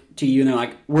look to you and they're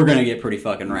like, we're going to get pretty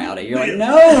fucking rowdy. You're like,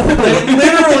 no. They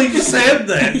literally said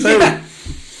that,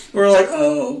 too. We're like,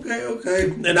 oh,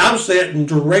 okay. And I'm sitting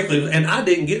directly, and I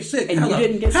didn't get sick. And you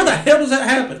didn't get How the sick? hell does that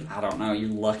happen? I don't know, you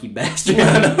lucky bastard.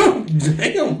 I know.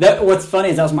 Damn. What's funny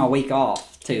is that was my week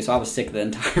off, too, so I was sick the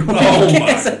entire week. Oh,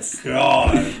 my It's-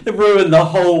 God. It ruined the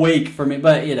whole week for me,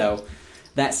 but,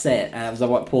 that set was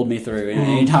what pulled me through. And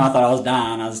anytime I thought I was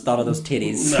dying, I just thought of those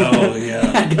titties. Oh, yeah.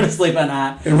 I'd go to sleep at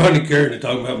night. And Rodney Carrington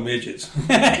talking about midgets.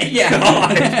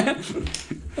 Yeah.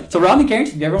 So Rodney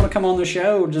Carrington, if you ever want to come on the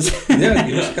show, just Yeah,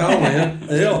 give us a call, man.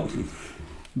 Yeah.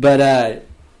 But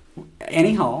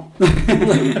Annie Hall, we're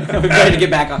ready to get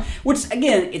back on. Which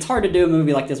again, it's hard to do a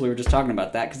movie like this. We were just talking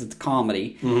about that because it's a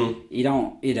comedy. Mm-hmm. You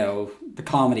don't, the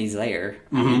comedy's there.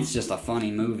 It's just a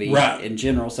funny movie Right. in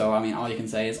general. So I mean, all you can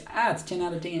say is, it's 10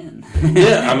 out of 10.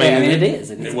 Yeah, I mean, it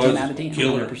is. It's It a was 10 out of 10.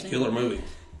 killer 100%. killer movie.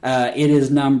 It is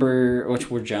number, which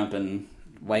we're jumping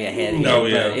way ahead here. Oh,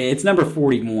 yeah. But it's number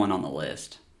 41 on the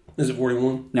list. Is it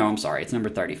 41? No, I'm sorry. It's number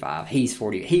 35. He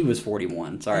was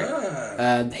 41. Sorry.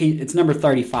 Ah. It's number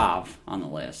 35 on the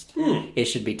list. Hmm. It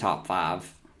should be top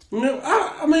 5. No,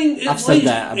 I mean, I've said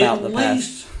that about the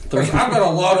least, past 'cause 3. I've got a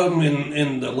lot of them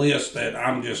in the list that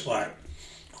I'm just like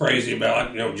crazy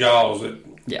about, like Jaws. That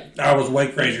Yeah. I was way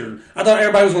crazier. I thought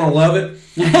everybody was going to love it.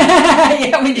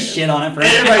 Yeah, we just shit on it for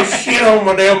Everybody shit on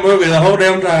my damn movie the whole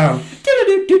damn time.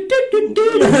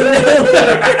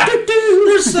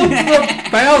 There's something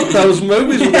about those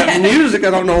movies with that music. I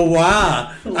don't know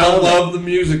why. I love the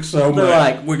music so They're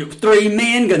much. like, we're 3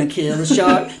 men gonna kill a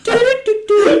shark.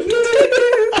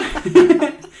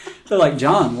 They're like,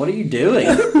 John, what are you doing?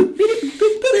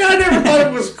 See, I never thought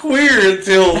it was queer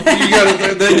until you got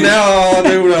to. Then now all I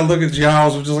do when I look at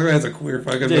Jaws, I'm just like, that's a queer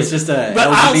fucking movie. It's just a But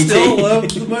I LGBT. still love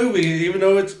the movie, even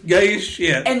though it's gay as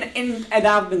shit. And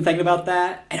I've been thinking about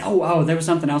that. And there was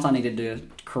something else I needed to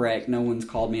correct. No one's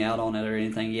called me out on it or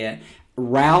anything yet.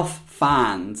 Ralph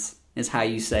Fiennes is how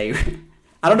you say.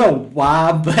 I don't know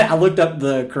why, but I looked up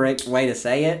the correct way to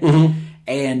say it,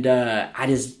 and I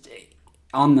just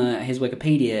on his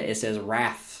Wikipedia it says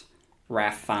Ralph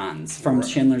Fiennes from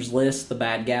Schindler's List, the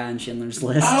bad guy in Schindler's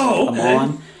List. Oh, okay.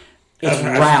 Amon. It's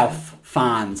That's- Ralph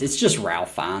Fiennes. It's just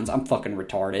Ralph Fiennes. I'm fucking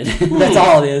retarded. That's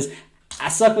all it is. I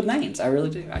suck with names. I really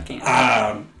do. I can't.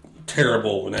 I'm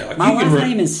terrible with that. Like, My you can last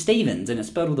name is Stevens, and it's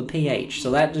spelled with a PH,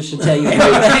 so that just should tell you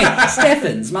everything.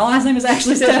 Steffens. My last name is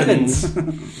actually Steffens.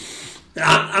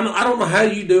 I don't know how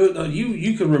you do it though.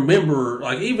 You can remember,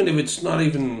 like, even if it's not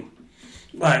even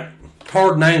like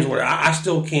hard names or whatever, I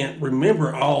still can't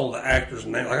remember all the actors'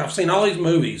 names. Like, I've seen all these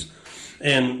movies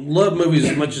and love movies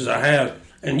as much as I have,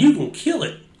 and you can kill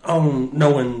it on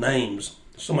knowing names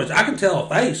so much. I can tell a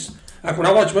face. Like when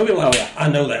I watch a movie, I'm like, I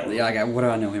know that one. Yeah, what do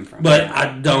I know him from? But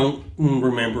I don't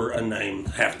remember a name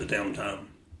half the damn time.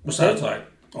 Besides, like,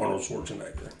 Arnold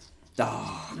Schwarzenegger.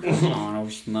 Arnold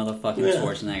motherfucking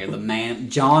Schwarzenegger, the man,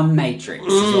 John Matrix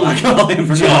is what I call him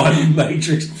from John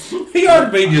Matrix. He ought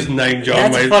to be just named John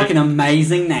That's Matrix. a fucking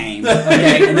amazing name.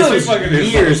 Okay, and this Really was fucking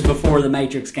is. years before the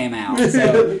Matrix came out,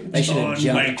 so they should have John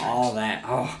jumped Matrix. all that.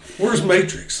 Oh, Where's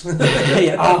Matrix?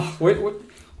 yeah,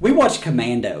 we watched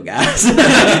Commando, guys.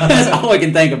 That's all we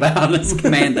can think about is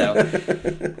Commando.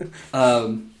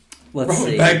 Let's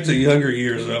see. Back to younger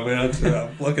years, though, man.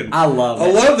 I love I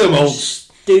it. love them old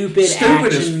Stupid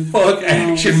stupid action as fuck films.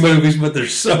 action movies, but they're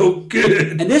so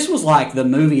good. And this was like the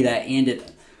movie that ended.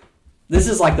 This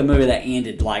is like the movie that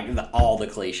ended like all the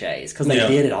cliches because they Yeah.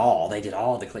 did it all. They did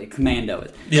all the Commando.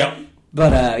 Yeah.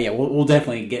 But we'll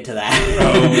definitely get to that.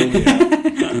 Oh,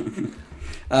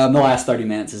 yeah. The last 30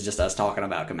 minutes is just us talking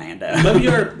about Commando.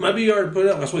 maybe you ought to put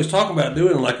up. That's what he's talking about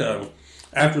doing, like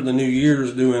after the New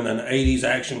Year's, doing an '80s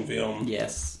action film.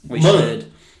 Yes, we month.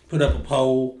 should. Put up a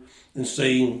poll and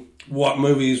see what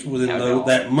movies within How y'all-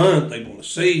 that month they want to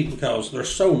see, because there's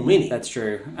so many. That's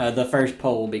true. The first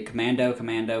poll will be Commando,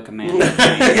 Commando, Commando.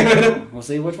 Commando. We'll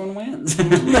see which one wins.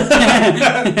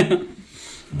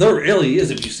 There really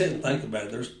is. If you sit and think about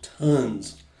it, there's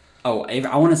tons. Oh,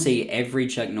 I want to see every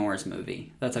Chuck Norris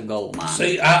movie. That's a goal of mine.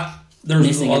 See, there's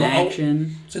Missing a lot in of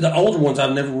Action. See, the older ones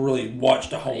I've never really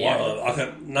watched a whole Yeah. lot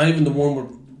of. Not even the one with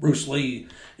Bruce Lee.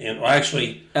 And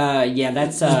actually, Yeah,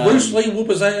 that's does Bruce Lee whoop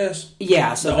his ass?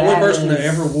 Yeah, so The only that person that is-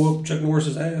 ever whooped Chuck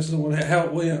Norris's ass is how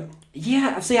it went.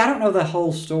 Yeah, see, I don't know the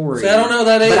whole story. See, I don't know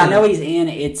that But I either. know he's in.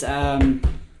 It's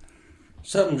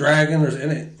Something dragon is in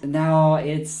it. no,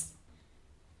 it's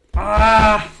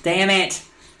damn it.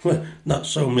 Not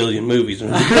so million movies.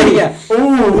 Yeah.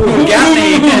 Ooh, got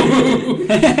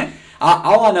me.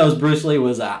 All I know is Bruce Lee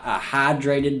was a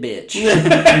hydrated bitch.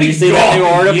 When you see that new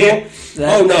article? Yeah.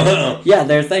 That- Oh, no. Yeah,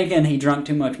 they're thinking he drunk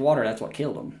too much water. That's what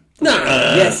killed him.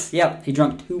 Nuh-uh. Yes, yep. He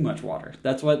drunk too much water.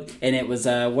 That's what. And it was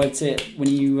what's it when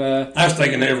you? I was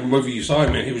thinking every movie you saw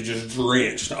him in, he was just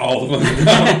drenched all the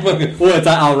fucking. Well, it's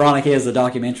ironic. He has a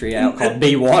documentary out called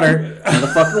 "Be Water."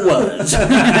 Motherfucker was.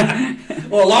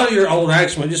 Well, a lot of your old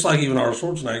action, just like even Arnold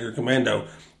Schwarzenegger, Commando,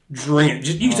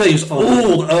 drenched. You can tell he was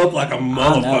oiled up like a I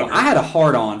motherfucker. know. I had a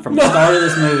hard on from the start of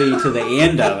this movie to the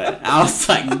end of it. I was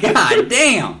like, God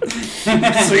damn.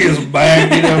 See his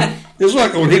back, It was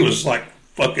like when he was like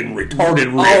fucking retarded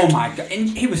ripped. Oh my god! And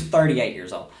he was 38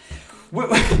 years old. I'm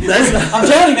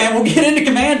telling you, man. We'll get into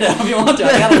Commando if you want to.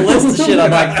 I got a list of shit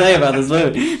I'd like to say about this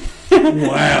movie.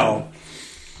 Wow.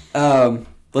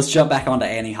 Let's jump back onto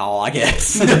Annie Hall, I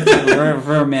guess,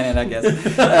 for a minute, I guess.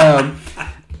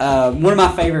 One of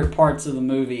my favorite parts of the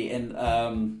movie, and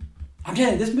I'm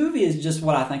telling you, this movie is just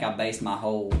what I think I based my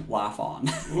whole life on.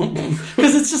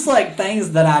 Because it's just like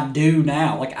things that I do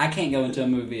now. Like, I can't go into a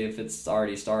movie if it's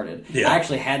already started. Yeah. I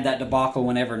actually had that debacle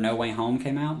whenever No Way Home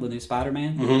came out, the new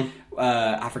Spider-Man. Mm-hmm.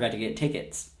 I forgot to get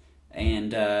tickets.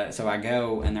 And so I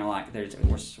go, and they're like,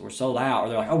 we're sold out. Or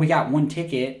they're like, oh, we got one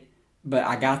ticket. But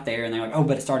I got there, and they're like, oh,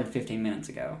 but it started 15 minutes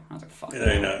ago. I was like, fuck. It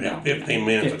ain't no, 15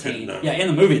 minutes. 15. No. Yeah, in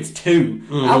the movie, it's 2.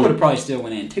 Mm-hmm. I would have probably still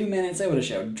went in 2 minutes. They would have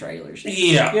showed trailers.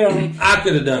 Yeah. You know what I mean? I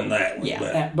could have done that one.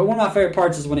 Yeah, but one of my favorite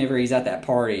parts is whenever he's at that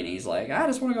party and he's like, I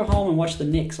just want to go home and watch the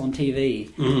Knicks on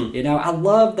TV. Mm-hmm. You know, I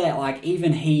love that, like,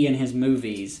 even he in his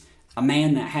movies, a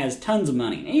man that has tons of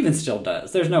money, and even still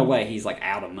does. There's no way he's, like,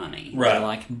 out of money. Right. Or,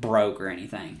 like, broke or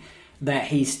anything. That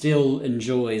he still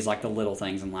enjoys, like, the little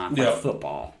things in life, Yeah. like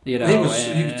football. You know? You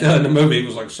could tell in the movie, he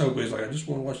was like so busy. He's like, I just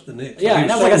want to watch the Knicks. Yeah, He and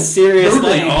that was was like a serious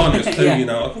brutally thing. honest, too, Yeah.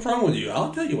 Like, what's wrong with you?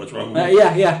 I'll tell you what's wrong with you.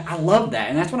 Yeah, I love that,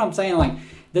 and that's what I'm saying. Like,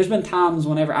 there's been times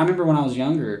whenever I remember when I was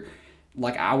younger,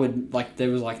 like I would like there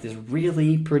was like this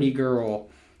really pretty girl,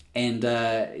 and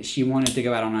she wanted to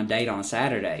go out on a date on a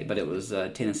Saturday, but it was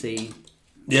Tennessee.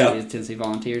 Yeah. It was Tennessee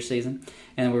volunteer season,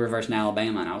 and we were versing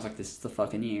Alabama, and I was like, "This is the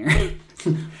fucking year."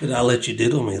 Did I let you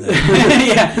diddle me there?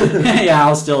 yeah. I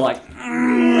was still like,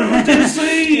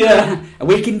 Tennessee! yeah,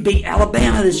 we can beat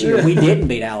Alabama this year. We didn't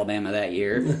beat Alabama that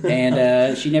year,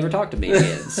 and she never talked to me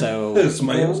again. So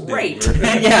Somebody else did. great,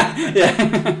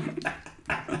 yeah.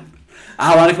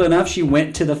 Ironically enough, she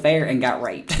went to the fair and got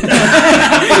raped. So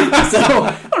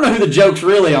I don't know who the joke's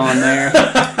really on there.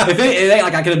 If it ain't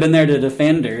like I could have been there to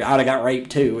defend her, I would have got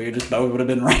raped too. We just both would have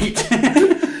been raped.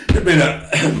 It'd been a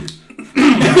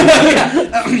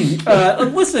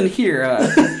Listen here,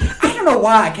 I don't know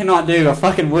why I cannot do a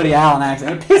fucking Woody Allen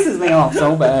accent. It pisses me off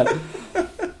so bad.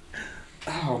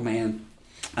 Oh man,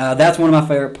 that's one of my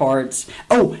favorite parts.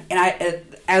 Oh, and I,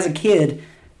 as a kid,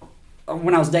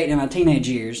 when I was dating in my teenage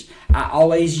years, I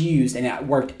always used, and it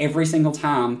worked every single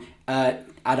time.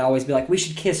 I'd always be like, "We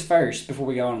should kiss first before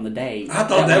we go on the date." I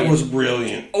thought that way was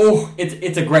brilliant. Oh,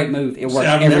 it's a great move. It works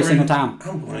I've every never- single time.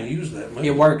 I'm going to use that, man.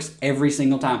 It works every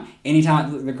single time.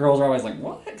 Anytime the girls are always like,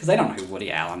 "What?" Because they don't know who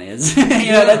Woody Allen is. You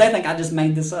know, they think I just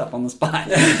made this up on the spot.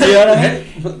 You know what I mean?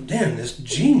 But damn, this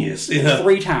genius.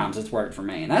 3 times it's worked for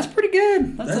me, and that's pretty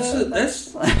good.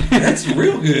 That's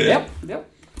real good. Yep.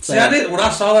 See, I did when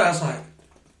I saw that, I was like,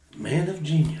 man of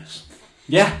genius.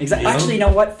 Yeah, exactly. You know? Actually, you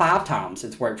know what? 5 times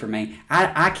it's worked for me.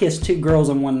 I kissed 2 girls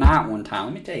in one night one time.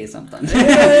 Let me tell you something.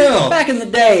 Yeah. Back in the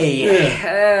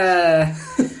day.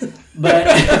 But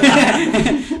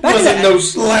Wasn't no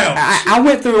slouch. I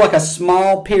went through like a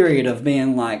small period of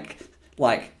being like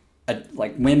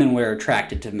women were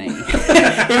attracted to me.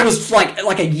 It was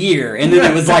like a year, and then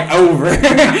it was like over.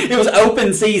 It was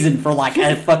open season for like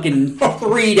a fucking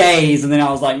 3 days, and then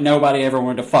I was like, nobody ever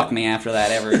wanted to fuck me after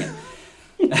that ever again.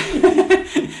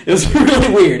 It was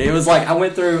really weird. It was like I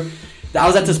was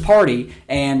at this party,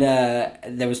 and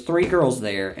there was 3 girls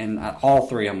there, and all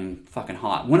 3 of them fucking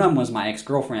hot. One of them was my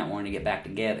ex-girlfriend that wanted to get back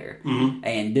together. Mm-hmm.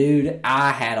 And dude,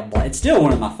 I had a blast. It's still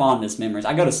one of my fondest memories.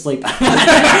 I go to sleep.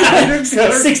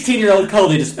 16-year-old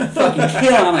Cody just fucking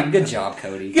killing. I'm like, good job,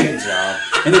 Cody. Good job.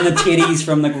 And then the titties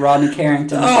from the Rodney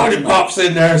Carrington. Oh, and it pops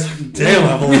in there. It's like, damn,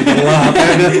 I believe in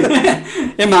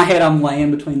life. In my head, I'm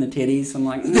laying between the titties. I'm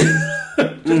like,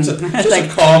 Just a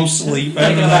calm sleep after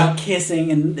thinking that. about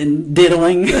kissing and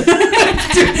diddling.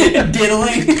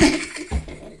 Diddling.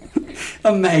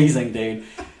 Amazing, dude.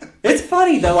 It's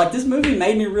funny, though. Like, this movie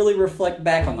made me really reflect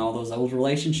back on all those old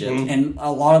relationships. Mm-hmm. And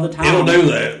a lot of the time... It'll do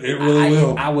that. It really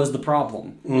will. I was the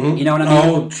problem. Mm-hmm. You know what I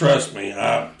mean? Oh, trust me.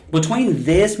 Between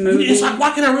this movie... It's like,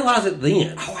 why can't I realize it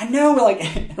then? Oh, I know. Like,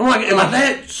 I'm like, am I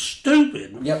that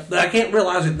stupid Yep. that I can't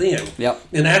realize it then? Yep.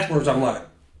 And afterwards, I'm like,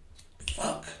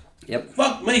 fuck. Yep.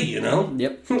 Fuck me, you know.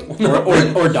 Yep.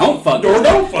 Or don't fuck. Or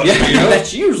don't fuck me, you know?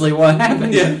 That's usually what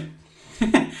happens. Yeah.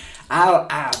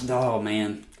 Oh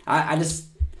man, I just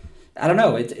I don't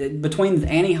know. Between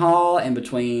Annie Hall and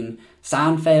between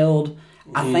Seinfeld,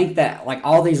 I think that like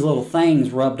all these little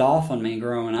things rubbed off on me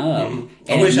growing up.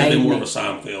 I wish I'd been more of a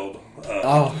Seinfeld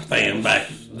fan back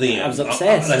then. I was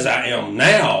obsessed. As I am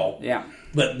now. Yeah.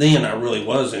 But then I really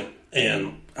wasn't,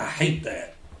 and I hate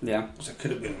that. Yeah. 'Cause it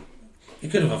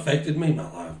could have affected me, my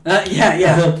life.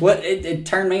 Yeah. It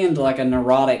turned me into like a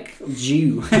neurotic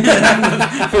Jew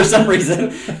for some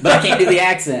reason, but I can't do the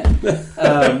accent.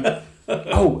 That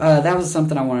was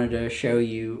something I wanted to show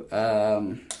you.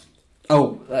 The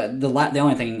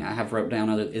only thing I have wrote down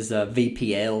is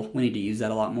VPL. We need to use that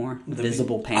a lot more.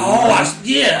 Visible panty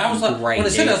line. I was like, Great, when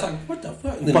it said dude. that, I was like, what the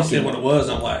fuck? And then he said what it was,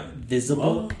 I'm like,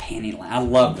 Visible panty line. I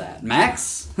love that.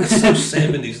 Max? that's so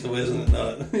 70s though, isn't it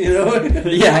not? You know?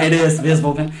 Yeah, it is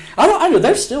visible panty. I know.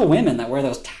 There's still women that wear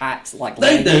those tights like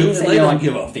They do, leggings, and and they you're don't like,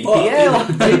 give a fuck. VPL.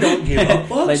 They don't give a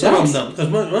fuck. They Some of don't.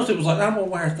 them, because most people's like, I'm gonna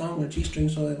wear a thong or a G-string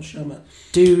so they'll show my.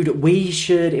 Dude, we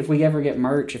should, if we ever get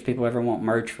merch, if people ever want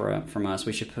merch from us,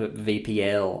 we should put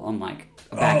VPL on like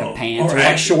the back of pants or or like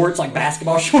actually- shorts, like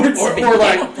basketball shorts. Or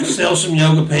like sell some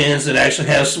yoga pants that actually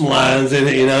have some lines in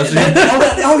it, you know?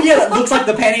 Yeah, that looks like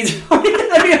the panties.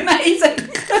 That'd be amazing.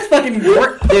 That's fucking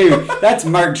work, dude. That's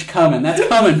merch coming. That's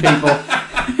coming, people.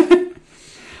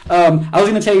 I was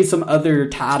gonna tell you some other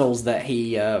titles that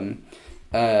he So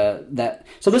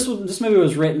this movie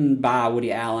was written by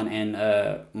Woody Allen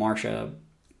and Marshall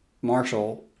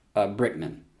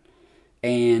Brickman,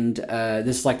 and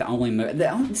this is like the only movie.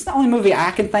 It's the only movie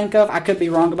I can think of. I could be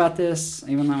wrong about this,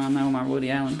 even though I know my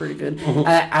Woody Allen pretty good.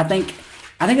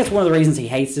 I think that's one of the reasons he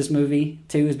hates this movie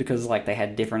too, is because like they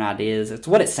had different ideas. It's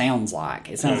what it sounds like.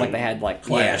 It sounds like they had like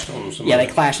Clashed on some they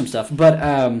clashed some stuff.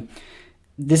 But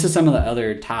this is some of the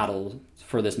other titles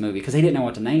for this movie because he didn't know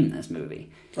what to name this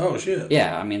movie. Oh, shit.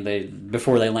 Yeah, I mean,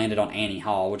 before they landed on Annie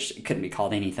Hall, which it couldn't be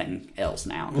called anything else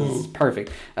now because it's perfect.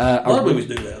 A lot of movies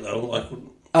do that, though. Like,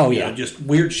 you know, just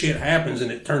weird shit happens and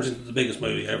it turns into the biggest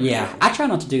movie ever. Yeah, I try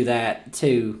not to do that,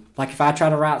 too. Like, if I try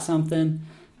to write something,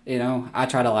 you know, I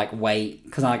try to, like, wait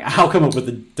because I'll come up with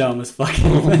the dumbest fucking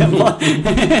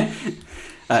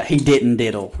he didn't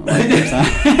diddle.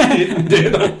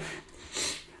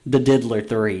 The Diddler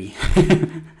 3.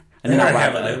 And then I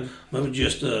write it. Maybe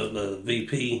just the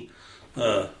VP.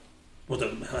 I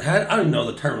don't even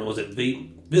know the term. Was it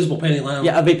Visible Panty Line?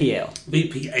 Yeah, a VPL.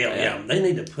 VPL. Yeah, they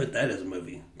need to put that as a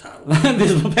movie title.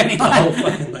 Visible Panty The Line. whole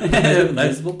fucking thing.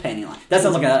 Visible Panty Line. That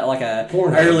sounds like a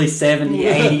Porn. early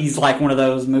 70s, 80s, like one of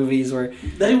those movies where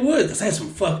They would, because they had some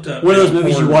fucked up. one of those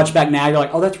movies you porn. watch back now, you're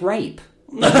like, oh, that's rape.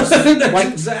 That's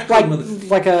exactly what it-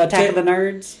 Like Attack of the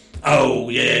Nerds. Oh,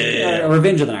 yeah.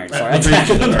 Revenge of the Nerds. Sorry, Revenge Attack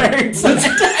of the of the Nerds.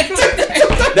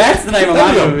 That's the name of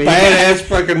my movie. Badass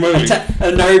fucking movie.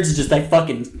 Nerds just they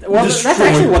fucking. Well, that's Destroy.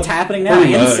 actually what's happening now.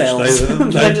 Pretty much. Incels. They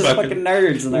They're just fucking- fucking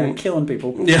nerds and they're killing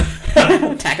people. Yeah.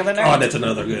 Attack of the Nerds. Oh, that's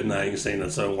another good name. You've seen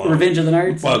it so long. Revenge of the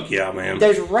Nerds. Fuck yeah, man.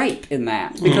 There's rape in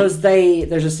that because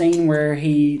there's a scene where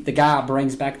the guy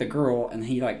brings back the girl and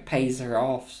he like pays her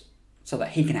off so that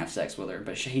he can have sex with her,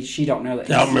 but she don't know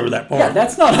that. I don't remember that part. Yeah,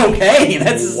 that's not okay.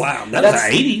 That's Wow, that's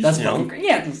the 80s, That's you know? fucking great.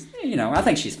 Yeah, you know, I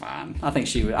think she's fine. I think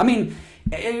she would. I mean,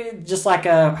 just like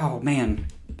oh man,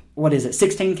 what is it?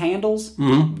 16 Candles.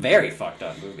 Mm-hmm. Very fucked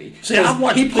up movie. See, I've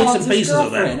watched bits and pieces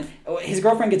of that. His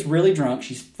girlfriend gets really drunk.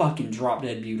 She's fucking drop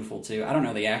dead beautiful too. I don't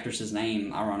know the actress's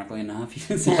name, ironically enough.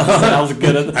 I was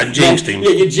good at I jinxed him.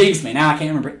 Yeah, you jinxed me. Now I can't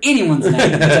remember anyone's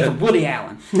name except for Woody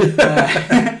Allen.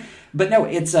 But no,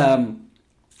 it's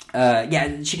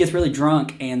she gets really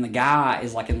drunk, and the guy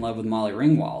is like in love with Molly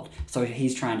Ringwald. So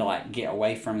he's trying to like get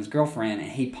away from his girlfriend,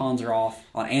 and he pawns her off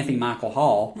on Anthony Michael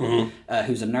Hall,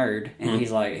 who's a nerd, and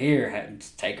he's like, "Here,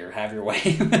 take her, have your way."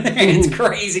 It's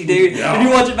crazy, dude. Yeah. When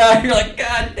you watch it back, you're like,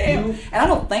 "God damn!" And I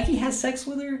don't think he has sex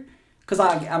with her because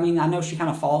I mean, I know she kind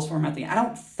of falls for him at the end. I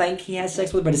don't think he has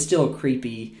sex with her, but it's still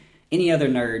creepy. Any other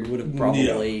nerd would have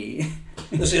probably. Yeah.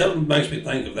 See, that makes me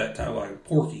think of that time like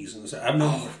Porky's and stuff. I've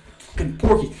never. Fucking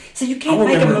Porky. So you can't I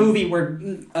make a remember- movie where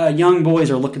young boys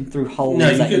are looking through holes No,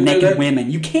 you at couldn't do naked that. women.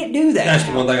 You can't do that. That's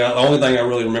the one thing. The only thing I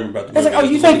really remember about the It's movie. like, oh,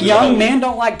 you is the think movie young alone. men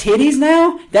don't like titties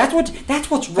now? That's what's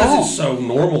Because wrong. it's so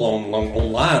normal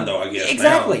online, though. I guess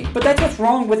Exactly, now. but that's what's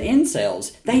wrong with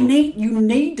incels. You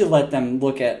need to let them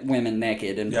look at women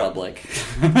naked in Yep. public.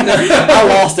 I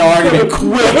lost the argument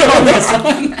quick on this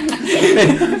one.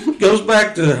 Goes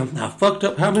back to I fucked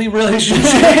up how many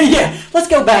relationships? Yeah, let's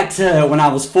go back to when I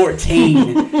was 14.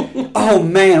 Oh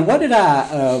man, what did I?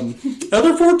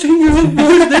 Other 14-year-old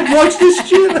boys that watch this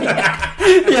shit.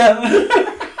 Yeah.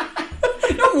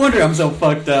 No wonder I'm so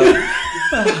fucked up.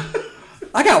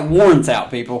 I got warrants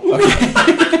out, people. Okay.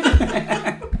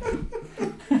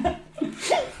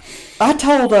 I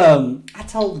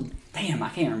told. Damn, I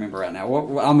can't remember right now.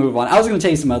 I'll move on. I was going to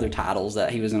tell you some other titles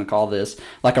that he was going to call this,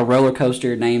 like a roller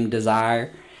coaster named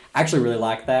Desire. I actually really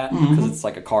like that because it's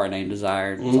like a car named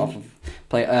Desire. It's off of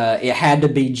play. It Had to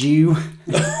Be Jew.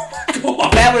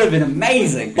 That would have been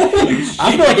amazing.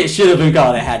 I feel like it should have been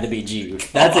called It Had to Be Jew.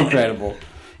 That's incredible.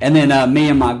 And then Me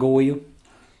and My Goya.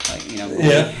 Like, you know.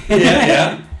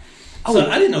 Yeah. So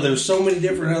I didn't know there was so many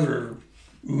different other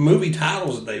movie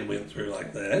titles that they went through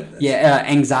like that.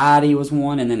 Anxiety was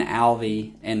one, and then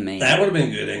Alvy and Me. That would have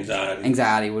been good, Anxiety.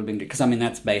 Anxiety would have been good, because, I mean,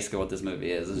 that's basically what this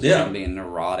movie is. It's Yeah. being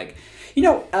neurotic. You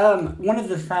know, one of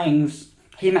the things...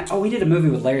 we did a movie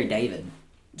with Larry David.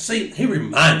 See, he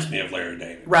reminds me of Larry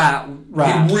David. Right.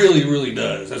 He really, really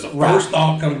does. As a first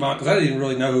thought comes to mind, because I didn't even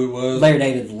really know who he was. Larry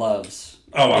David loves...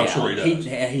 Oh, I'm sure he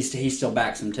does. He still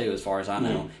backs him, too, as far as I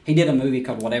know. He did a movie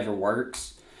called Whatever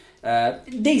Works.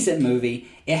 Decent movie.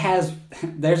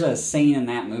 There's a scene in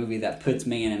that movie that puts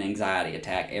me in an anxiety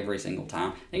attack every single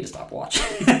time. I need to stop watching.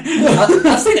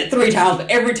 I've seen it 3 times, but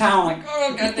every time I'm like,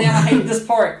 oh goddamn, I hate this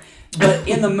part. But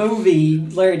in the movie,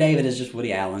 Larry David is just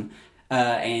Woody Allen,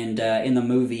 and in the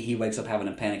movie he wakes up having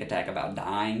a panic attack about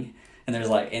dying, and it's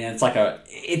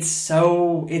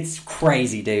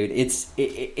crazy, dude.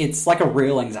 It's like a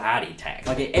real anxiety attack.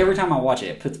 Like every time I watch it,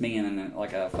 it puts me in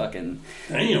like a fucking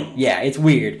damn. Yeah, it's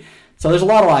weird. So there's a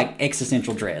lot of like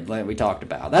existential dread, like we talked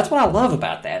about. That's what I love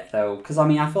about that, though, because I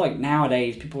mean I feel like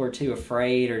nowadays people are too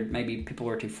afraid, or maybe people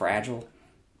are too fragile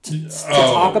to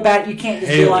talk about it. You can't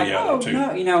just be like, no,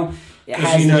 you know.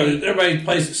 Because everybody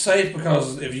plays it safe,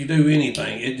 because if you do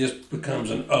anything, it just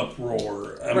becomes an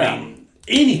uproar. I mean,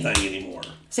 anything anymore.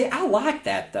 See, I like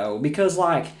that though, because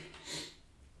like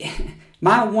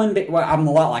I'm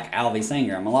a lot like Alvy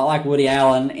Singer. I'm a lot like Woody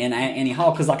Allen and Annie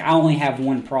Hall, because like I only have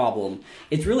one problem.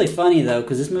 It's really funny though,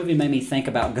 because this movie made me think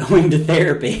about going to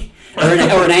therapy or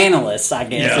an analyst. I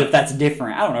guess if that's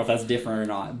different. I don't know if that's different or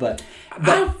not, but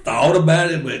I've thought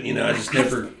about it, but I just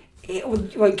never.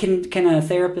 Can a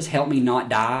therapist help me not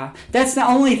die? That's the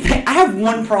only thing. I have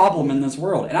one problem in this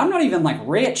world, and I'm not even like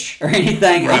rich or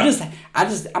anything. Right.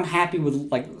 I'm happy with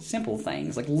like simple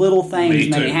things, like little things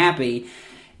make me happy.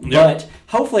 Yep. But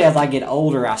hopefully, as I get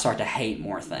older, I start to hate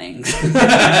more things. You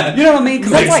know what I mean?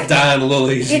 Makes like dying a little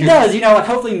easier. It does. Like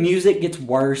hopefully, music gets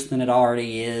worse than it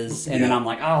already is, and then I'm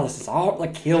like, oh, this is all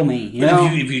like kill me.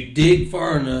 If you dig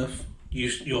far enough,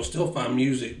 you'll still find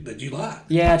music that you like.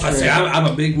 Yeah, true. I say I'm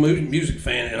a big music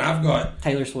fan, and I've got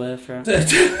Taylor Swift. Right?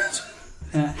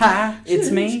 Hi, it's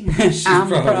me. She's I'm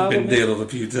probably been diddled a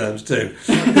few times too.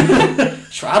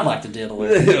 Sure, I'd like to diddle her.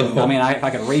 I mean, if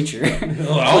I could reach her.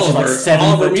 All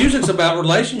of her music's about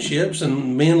relationships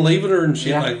and men leaving her and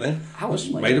shit like that. I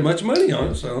made a bunch of money on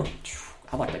it, so.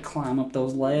 I like to climb up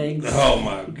those legs. Oh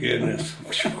my goodness!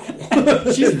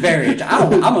 She's very.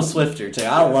 I'm a Swifter too.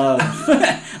 I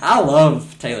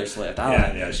love Taylor Swift.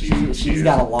 She's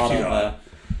got a lot of.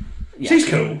 She's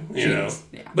cool, Yeah.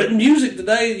 But music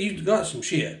today, you've got some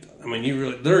shit. I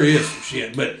mean, there is some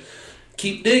shit, but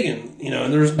keep digging,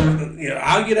 And there's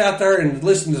I'll get out there and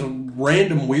listen to some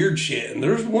random weird shit, and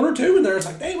there's one or two in there. It's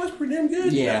like, damn, that's pretty damn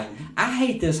good. Yeah, I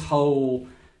hate this whole.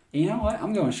 You know what?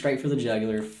 I'm going straight for the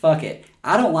jugular. Fuck it.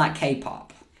 I don't like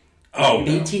K-pop. Oh,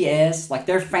 BTS, like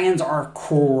their fans are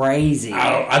crazy.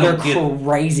 They're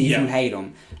crazy if you hate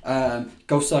them.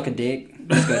 Go suck a dick.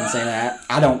 Just go ahead and say that.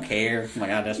 I don't care.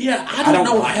 I don't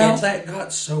know like how that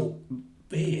got so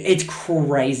big. It's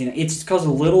crazy. It's because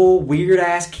of little weird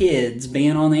ass kids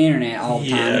being on the internet all the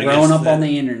time, growing up on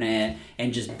the internet,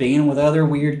 and just being with other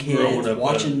weird kids,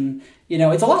 watching.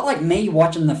 It's a lot like me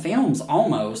watching the films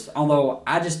almost. Although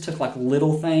I just took like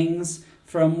little things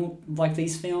from like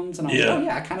these films, and I was like, oh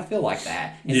yeah, I kind of feel like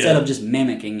that instead of just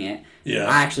mimicking it. Yeah,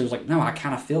 I actually was like, no, I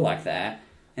kind of feel like that.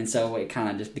 And so it kind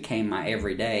of just became my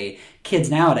everyday.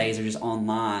 Kids nowadays are just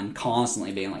online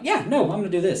constantly being like, yeah, no, I'm going to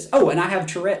do this. Oh, and I have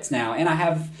Tourette's now. And I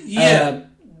have,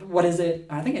 what is it?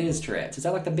 I think it is Tourette's. Is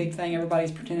that like the big thing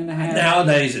everybody's pretending to have?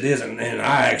 Nowadays it isn't. And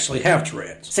I actually have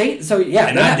Tourette's. See? So, yeah.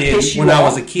 And I did when I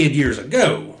was a kid years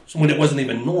ago. When it wasn't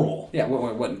even normal. Yeah, it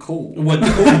wasn't cool. It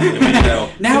wasn't cool.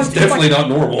 Now it's definitely not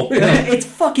normal. It's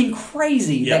fucking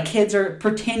crazy that kids are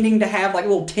pretending to have like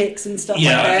little tics and stuff like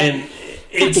that. And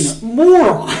it's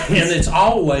morons. And it's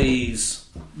always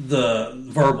the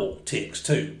verbal tics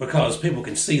too, because people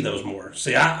can see those more.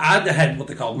 See, I had what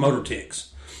they called motor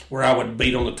tics, where I would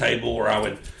beat on the table, or I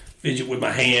would fidget with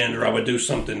my hand, or I would do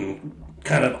something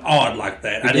kind of odd like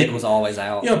that. Your dick was always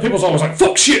out. People's always like,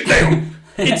 fuck shit down.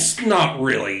 It's not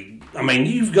really I mean,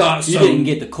 you've got You some. didn't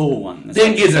get the cool one. That's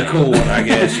Didn't what get you're the saying. cool one, I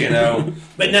guess, you know.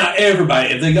 But now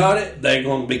everybody, if they got it, they're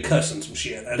going to be cussing some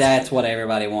shit. That's what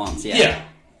everybody wants. Yeah. yeah.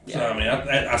 So, I mean,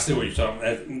 I see what you're talking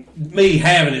about. Me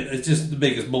having it, it's just the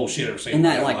biggest bullshit I've ever seen. Isn't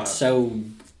that in my like life. so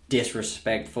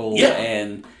disrespectful? Yeah.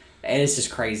 And it's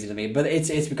just crazy to me. But it's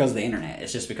because of the internet.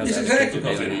 It's just because It's other kids exactly are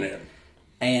because of the doing internet. it.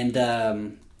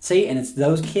 And see, and it's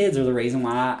those kids are the reason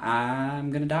why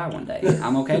I'm gonna die one day.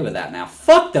 I'm okay with that now.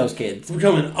 Fuck those kids. It's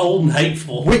becoming old and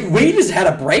hateful. We just had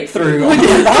a breakthrough on the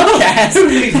podcast. Who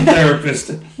needs a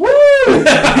therapist? Woo!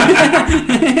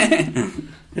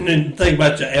 And then think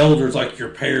about your elders, like your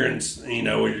parents, you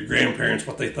know, or your grandparents,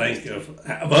 what they think of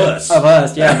us. Of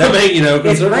us, yeah. I mean, you know,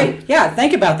 'cause It's great. Yeah,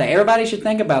 think about that. Everybody should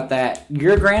think about that.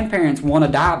 Your grandparents want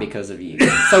to die because of you.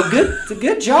 So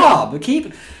good job.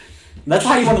 That's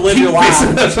how you want to live your life.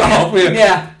 pissing us off, yeah.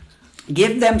 Yeah.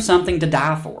 Give them something to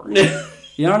die for.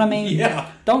 You know what I mean?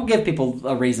 Yeah. Don't give people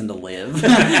a reason to live.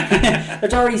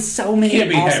 There's already so many Can't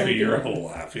be awesome happy your people. whole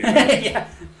life. You know? Yeah.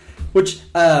 Which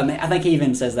I think he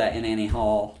even says that in Annie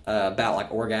Hall about like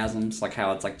orgasms, like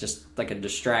how it's like just like a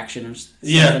distraction or something.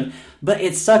 Yeah. But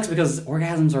it sucks because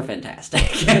orgasms are fantastic.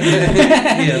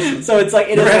 Yes. So it's like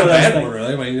it is Never one had of a those bad things. one,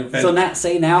 really. I mean, you've had- So now,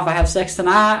 now if I have sex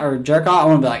tonight or jerk off, I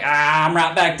want to be like, I'm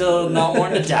right back to not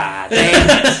wanting to die.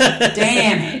 Damn it.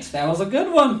 Damn it. That was a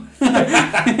good one.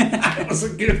 that was a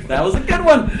good. That was a good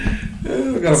one.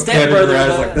 I got a Stepbrother,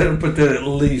 categorize like that and put that at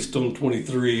least on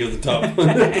 23 of the top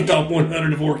the top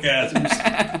 100 of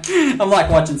orgasms. I'm like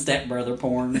watching stepbrother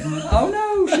porn.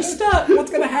 Oh no, she's stuck.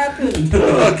 What's gonna happen?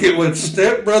 Okay, with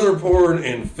stepbrother porn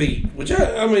and feet, which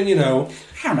I mean, you know,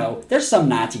 I don't know. There's some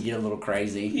nights you get a little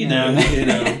crazy. you know.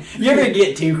 You ever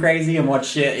get too crazy and watch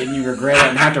shit and you regret it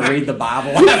and have to read the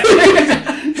Bible?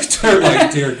 Turn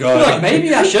like, dear God. You're like,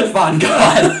 maybe I should find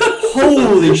God.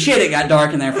 Holy shit, it got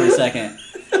dark in there for a second.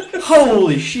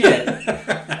 Holy shit.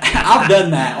 I've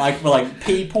done that, like for like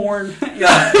pee porn.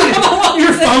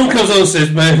 Your phone comes on and says,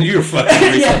 man, you're fucking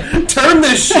retarded. Yeah. Turn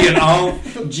this shit off.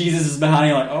 Jesus is behind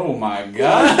you, like, oh my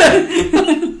God.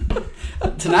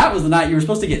 Tonight was the night you were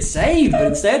supposed to get saved, but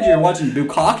instead you're watching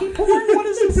bukkake porn? What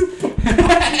is this?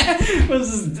 What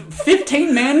is this?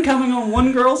 15 men coming on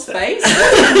one girl's face?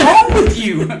 What's wrong with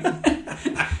you?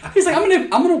 He's like,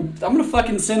 I'm gonna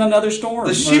fucking send another storm.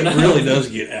 The shit really does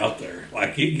get out there.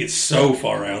 Like, it gets so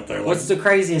far out there. Like, What's the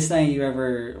craziest thing you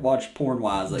ever watched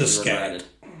porn-wise that The you scat. regretted?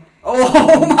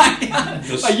 Oh my God!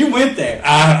 The- Oh, you went there.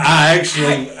 I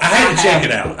actually had to check it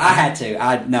out. I had to.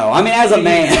 I mean, as a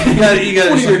man, You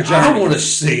gotta What are your I journeys? want to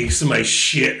see somebody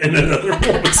shit in another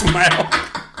woman's mouth.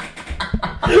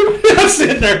 I'm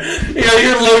sitting there, you know,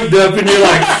 you're lubed up and you're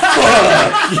like,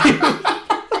 fuck.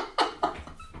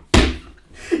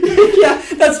 yeah,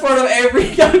 that's part of every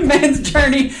young man's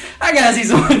journey. I gotta see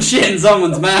someone shit in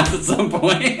someone's mouth at some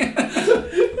point. You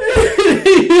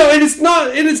know, and it's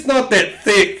not that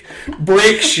thick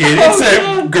brick shit. It's that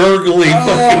God. gurgly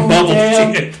fucking bubble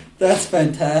damn. shit. That's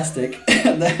fantastic.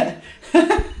 And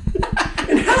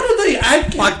how do they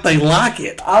act like they like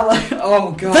it?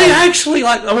 Oh God. They actually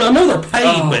like. I mean, I know they're paid,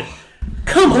 Oh. but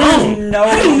come on, no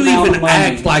how do you amount even of money.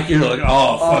 act like you're like,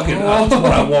 oh, fucking, that's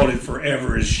what I wanted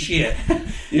forever is shit.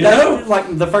 You know? That,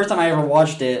 like the first time I ever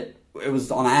watched it, it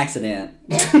was on accident.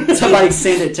 Somebody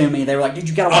sent it to me. They were like, "Dude,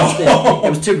 you gotta watch this." It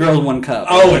was two girls, one cup.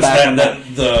 Oh, it's Back that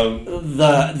when the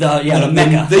the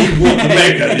Mecca. the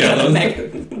Mecca, yeah. The Mecca.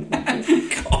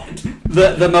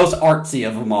 The most artsy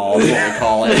of them all is what we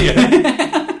call it.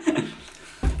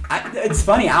 It's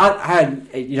funny. I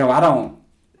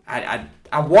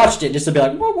watched it just to be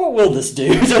like, what will this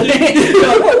do? So, like,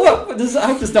 what I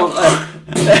hope this don't.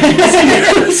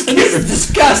 This is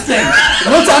disgusting.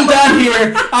 Once I'm done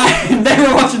here, I'm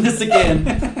never watching this again.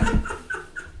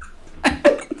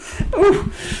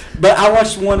 Ooh. But I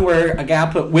watched one where a guy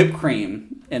put whipped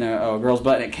cream in a girl's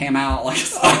butt and it came out like a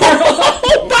spiral.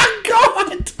 Oh my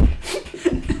God!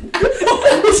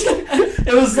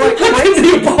 It was like crazy.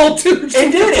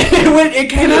 It did. It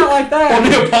came out like that.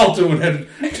 Well, Neapolitan had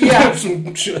Yeah.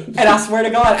 some shit. And I swear to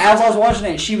God, as I was watching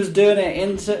it, she was doing it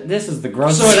into. This is the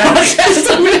grossest. So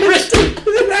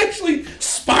it actually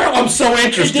spiraled. I'm so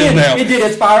interested It did. now. It did.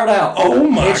 It spiraled out. Oh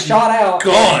my It shot out.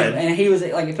 God. And he was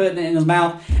like putting it in his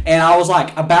mouth, and I was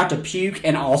like about to puke,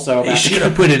 and also You about should to.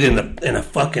 have put it in a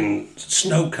fucking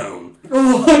snow cone.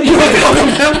 Oh,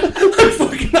 Like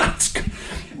fucking ice cream.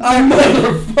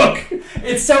 motherfucker.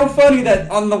 It's so funny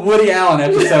that on the Woody Allen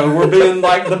episode, we're being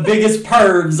like the biggest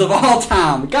pervs of all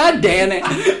time. God damn it.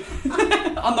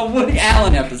 On the Woody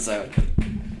Allen episode.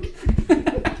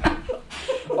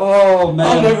 Oh, man.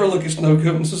 I'll never look at snow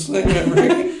cones the same ever.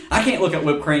 I can't look at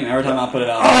whipped cream every time I put it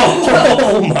on.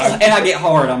 Oh my! And I get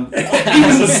hard. Even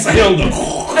the sound of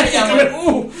Yeah, I'm like,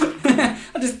 ooh.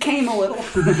 I just came a little.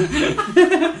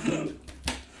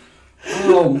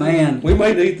 Oh man. we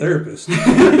may need therapists.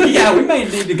 Yeah, we may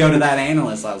need to go to that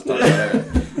analyst I was talking about.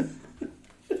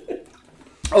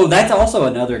 Oh, that's also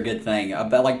another good thing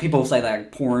about like people say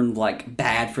that porn like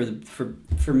bad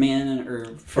for men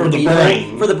or For the people,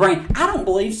 brain. for the brain. I don't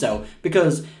believe so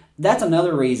because that's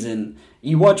another reason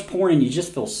you watch porn and you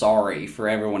just feel sorry for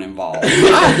everyone involved.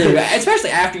 I do, especially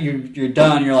after you're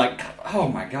done. You're like, oh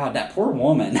my god, that poor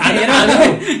woman. I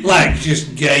know. Like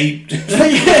just gaped.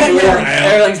 Yeah, Wore out.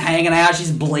 everything's hanging out.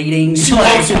 She's bleeding. She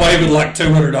walks away with like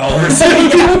 $200.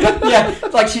 Yeah,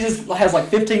 it's like she just has like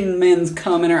 15 men's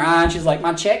cum in her eye, and she's like,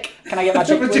 "My check? Can I get my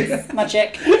check, please? My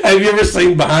check." Have you ever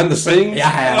seen Behind the Scenes? Yeah,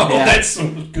 I have, Oh, yeah. that's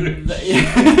some good.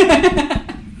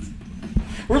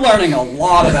 We're learning a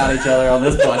lot about each other on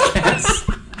this podcast.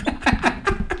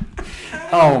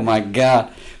 Oh my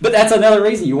god! But that's another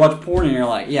reason you watch porn and you're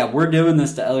like, "Yeah, we're doing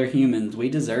this to other humans. We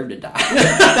deserve to die."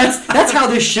 that's how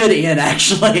this should end,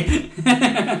 actually.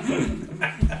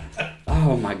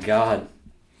 Oh my god!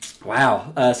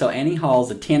 Wow. So Annie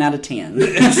Hall's a 10 out of 10.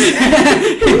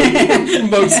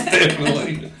 Most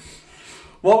definitely.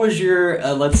 What was your?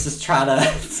 Let's just try to.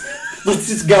 Let's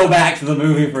just go back to the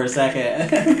movie for a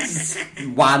second.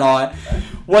 Why not?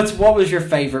 What was your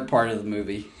favorite part of the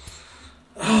movie?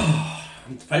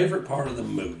 Favorite part of the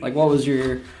movie? Like, what was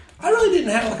your? I really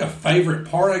didn't have like a favorite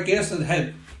part. I guess it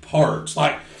had parts.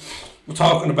 Like we're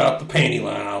talking about the panty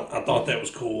line. I thought that was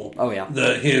cool. Oh yeah.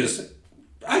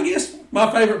 I guess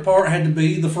my favorite part had to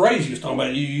be the phrase you was talking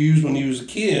about. You used when you was a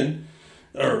kid,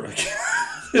 or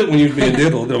when you was being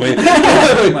diddled. I mean,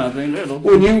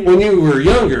 when you were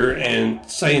younger and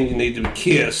saying you needed to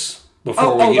kiss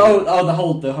before we get. The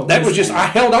whole. That was just. I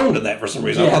held on to that for some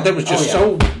reason. I Yeah. thought that was just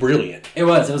so brilliant. It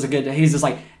was a good. He's just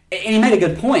like, and he made a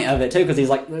good point of it too, because he's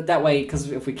like that way. Because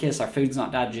if we kiss, our food's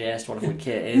not digest. What if we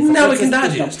kiss? No, we can there's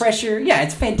digest. No pressure. Yeah,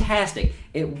 it's fantastic.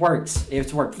 It works.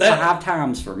 It's worked That- 5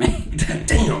 times for me.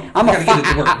 Damn, I'm I a gotta get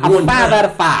it to work I'm one a 5 time. out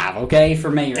of 5. Okay,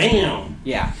 for me. Right now. Damn.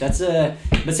 Yeah, that's a.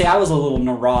 But see, I was a little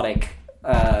neurotic.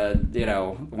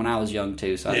 When I was young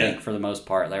too. So I think for the most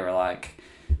part, they were like.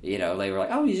 They were like,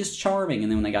 "Oh, he's just charming,"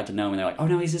 and then when they got to know him, they're like, "Oh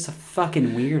no, he's just a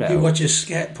fucking weirdo." He watches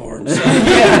scat porn. So.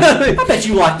 Yeah. I bet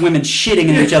you like women shitting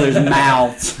in each other's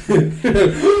mouths. You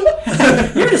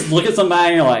just look at somebody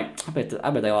and you're like, I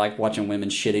bet they like watching women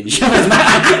shit in each other's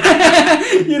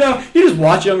mouths. You just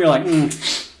watch them, you're like,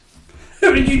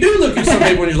 I mean, you do look at some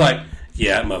people and you're like,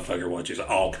 yeah, that motherfucker watches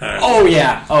all kinds. oh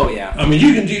yeah. I mean,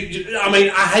 you can do. I mean,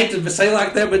 I hate to say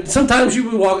like that, but sometimes you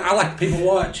would walk. I like people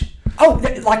watch. Oh,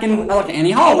 like in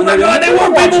Annie Hall. Oh my God, they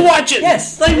were people watching.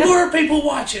 Yes. They were people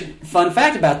watching. Fun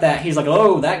fact about that, he's like,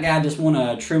 oh, that guy just won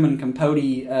a Truman Capote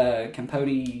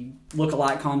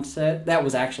look-alike contest. That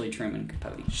was actually Truman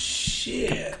Capote.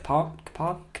 Shit.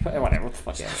 Whatever, what the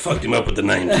fuck. Yeah. Fucked him up with the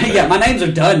names. Yeah, my names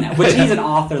are done now. Which he's an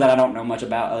author that I don't know much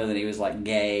about, other than he was like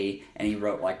gay and he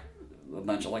wrote like a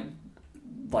bunch of like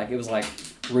it was like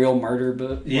real murder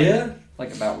book. Yeah.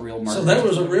 Like about real murder. So that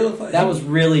was a real thing. That was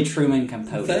really Truman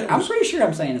Capote. That I'm was- pretty sure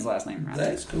I'm saying his last name right.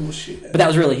 That's cool shit. But that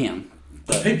was really him.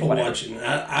 But people whatever. watching,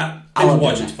 I people love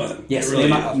doing watching's that. fun. Yes, it really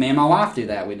me and my wife do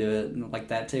that. We do it like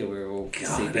that too. We'll see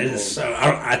God, people. that is so.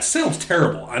 It sounds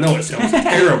terrible. I know it sounds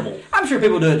terrible. I'm sure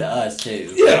people do it to us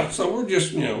too. Yeah, so we're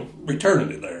just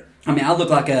returning it there. I mean, I look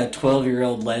like a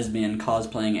 12-year-old lesbian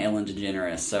cosplaying Ellen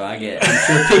DeGeneres, so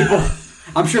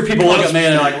I'm sure people look at me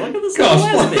and they're like, "Look at this little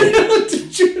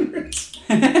lesbian."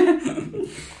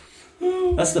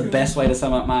 That's the best way to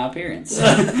sum up my appearance.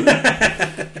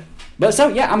 But so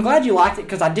yeah, I'm glad you liked it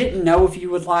because I didn't know if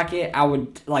you would like it. I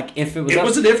would like if it was. It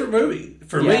was a different movie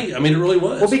for me. I mean, it really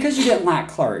was. Well, because you didn't like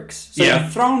Clerks, so Yeah.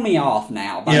 you've thrown me off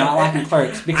now by not liking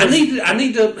Clerks. Because I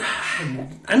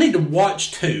need to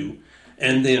watch 2,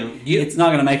 and then it's not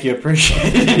going to make you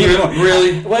appreciate it anymore.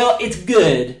 Really? Well, it's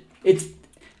good. It's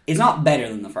not better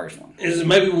than the first one. Is it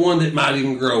maybe one that might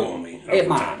even grow on me? It over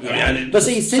might. time? Yeah. I mean, but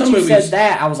see, since some you movies- said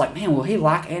that, I was like, man, will he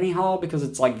like Annie Hall? Because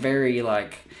it's like very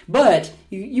like. But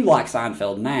you like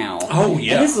Seinfeld now. Oh,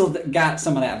 yeah. And this has got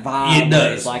some of that vibe. It where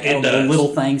does. It's like It the does.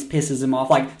 little things pisses him off,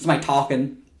 like somebody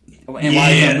talking. And Yeah,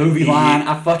 like a movie yeah. line,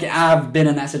 I've been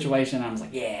in that situation. And I was like,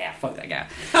 yeah, fuck that guy.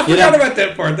 I You know? forgot about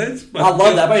that part. I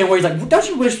love that. But where he's like, don't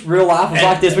you wish real life was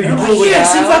like this? Where you Like, rule the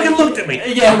yes, he guy? fucking looked at me.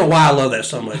 Yeah. I don't know why I love that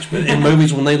so much, but in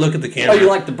movies when they look at the camera, Oh, you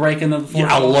like the breaking of the fourth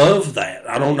yeah, I wall? love that.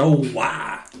 I don't know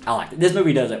why. I like it. This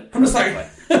movie does it. I'm just like,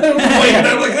 I'm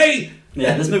like, hey,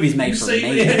 Yeah, this movie's made you for see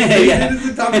me. me? Yeah. It's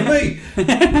the top of me.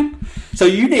 So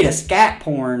you need a scat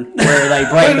porn where they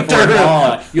break the fourth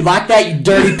wall. You like that, you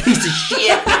dirty piece of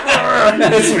shit?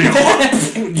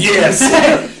 Yes.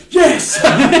 Yes.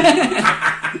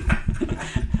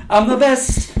 I'm the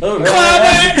best.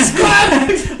 Climax.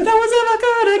 No one's ever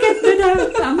gonna get me down.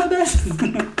 I'm the best.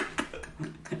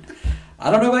 I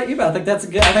don't know about you, but I think that's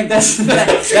good. I think that's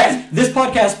this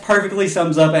podcast perfectly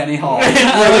sums up Annie Hall.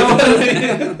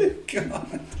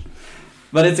 God.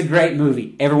 But it's a great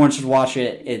movie. Everyone should watch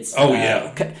it. It's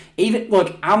yeah. Even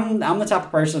look, I'm the type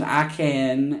of person I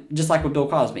can, just like with Bill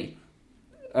Cosby.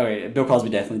 Okay, Bill Cosby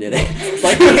definitely did it.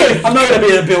 Like, I'm not going to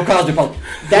be a Bill Cosby fan.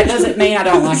 That doesn't mean I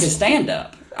don't like his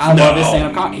stand-up. I love his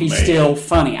stand-up comedy. He's still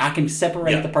funny. I can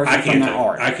separate the person from their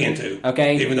art. I can too.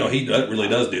 Okay? Even though he really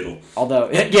does diddle. Although,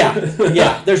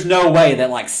 yeah, there's no way that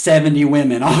like 70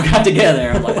 women all got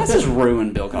together. I was like, let's just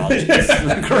ruin Bill Cosby's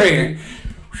career.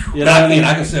 You know what I mean?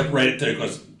 I can separate it too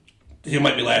because he'll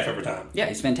make me laugh every time. Yeah,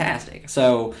 he's fantastic.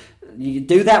 So you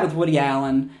do that with Woody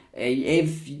Allen.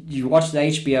 If you watch the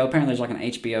HBO, apparently there's like an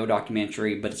HBO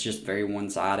documentary, but it's just very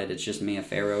one-sided. It's just Mia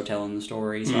Farrow telling the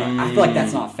story. So I feel like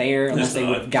that's not fair unless they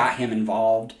would have got him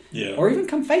involved. Yeah. Or even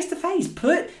come face-to-face.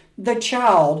 Put the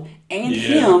child and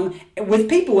him with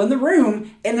people in the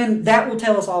room, and then that will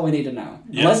tell us all we need to know.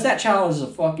 Yeah. Unless that child is a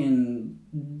fucking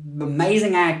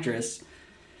amazing actress.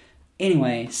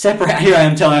 Anyway, here I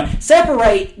am telling her,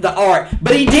 separate the art,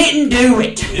 but he didn't do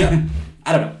it. Yeah.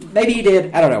 I don't know. Maybe he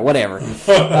did. I don't know. Whatever.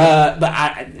 But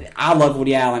I love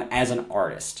Woody Allen as an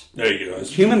artist. There you go.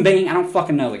 Human being, I don't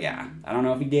fucking know the guy. I don't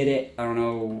know if he did it. I don't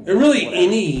know. And really,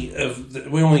 whatever.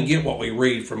 we only get what we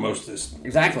read from most of this.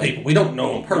 Exactly. People. We don't know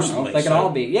them I don't personally. know. They could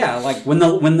all be. Yeah, like when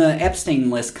the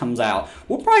Epstein list comes out,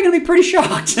 we're probably going to be pretty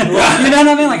shocked. You know what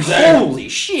I mean? Like, Exactly. holy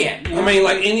shit. You know? I mean,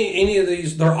 like any of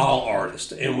these, they're all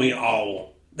artists. And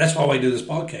that's why we do this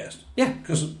podcast. Yeah.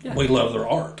 Because we love their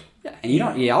art. Yeah, and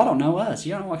y'all don't know us.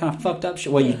 You don't know what kind of fucked up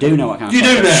shit. Well, you do know what kind of You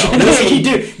fucked do up now. shit. You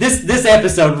do. This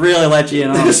episode really let you in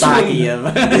on the psyche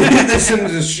of. This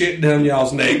sends this shit down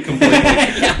y'all's neck completely.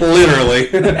 Literally.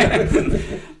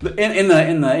 In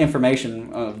the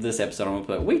information of this episode, I'm gonna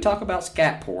put we talk about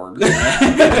scat porn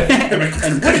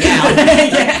and Woody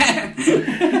Allen.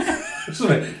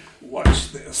 So,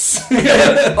 watch this.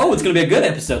 Oh, it's gonna be a good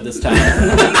episode this time.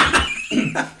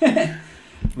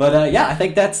 But I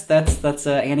think that's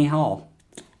Annie Hall.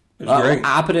 It was great.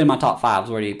 I put it in my top 5s.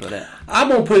 Where do you put it? I'm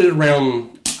gonna put it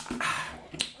around.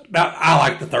 I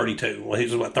like the 32. Well, he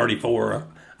was about 34.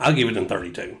 I'll give it in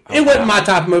 32. It wasn't my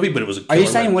type of movie, but it was. Are you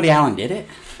saying Woody Allen did it?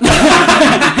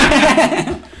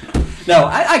 No,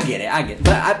 I get it.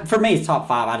 But for me, it's top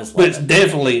 5. I just love But it's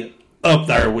definitely up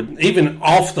there with even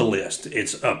off the list.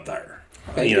 It's up there.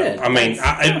 Okay, you know, good. I mean,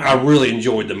 I really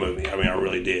enjoyed the movie. I mean, I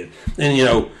really did. And you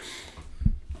know,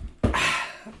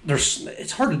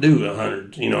 it's hard to do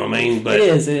 100. You know what I mean? But it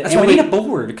is, that's and why we need a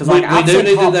board because we I've do said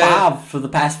need top to do that. 5 for the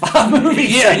past 5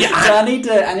 movies. Yeah. So I need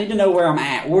to know where I'm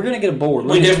at. We're gonna get a board.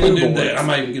 We definitely do that. I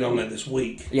might even get on that this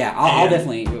week. Yeah, I'll And-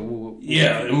 definitely.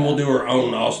 and we'll do our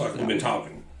own also like we've been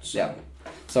talking. So. Yeah.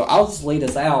 So I'll just lead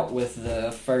us out with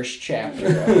the first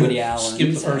chapter of Woody Allen.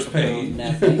 Skip the first page.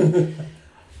 Nothing.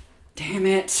 Damn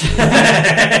it!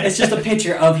 It's just a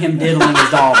picture of him diddling his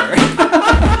daughter.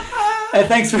 Hey,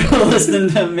 thanks for listening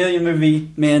to Million Movie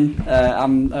Men.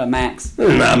 I'm Max.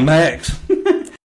 And I'm Max.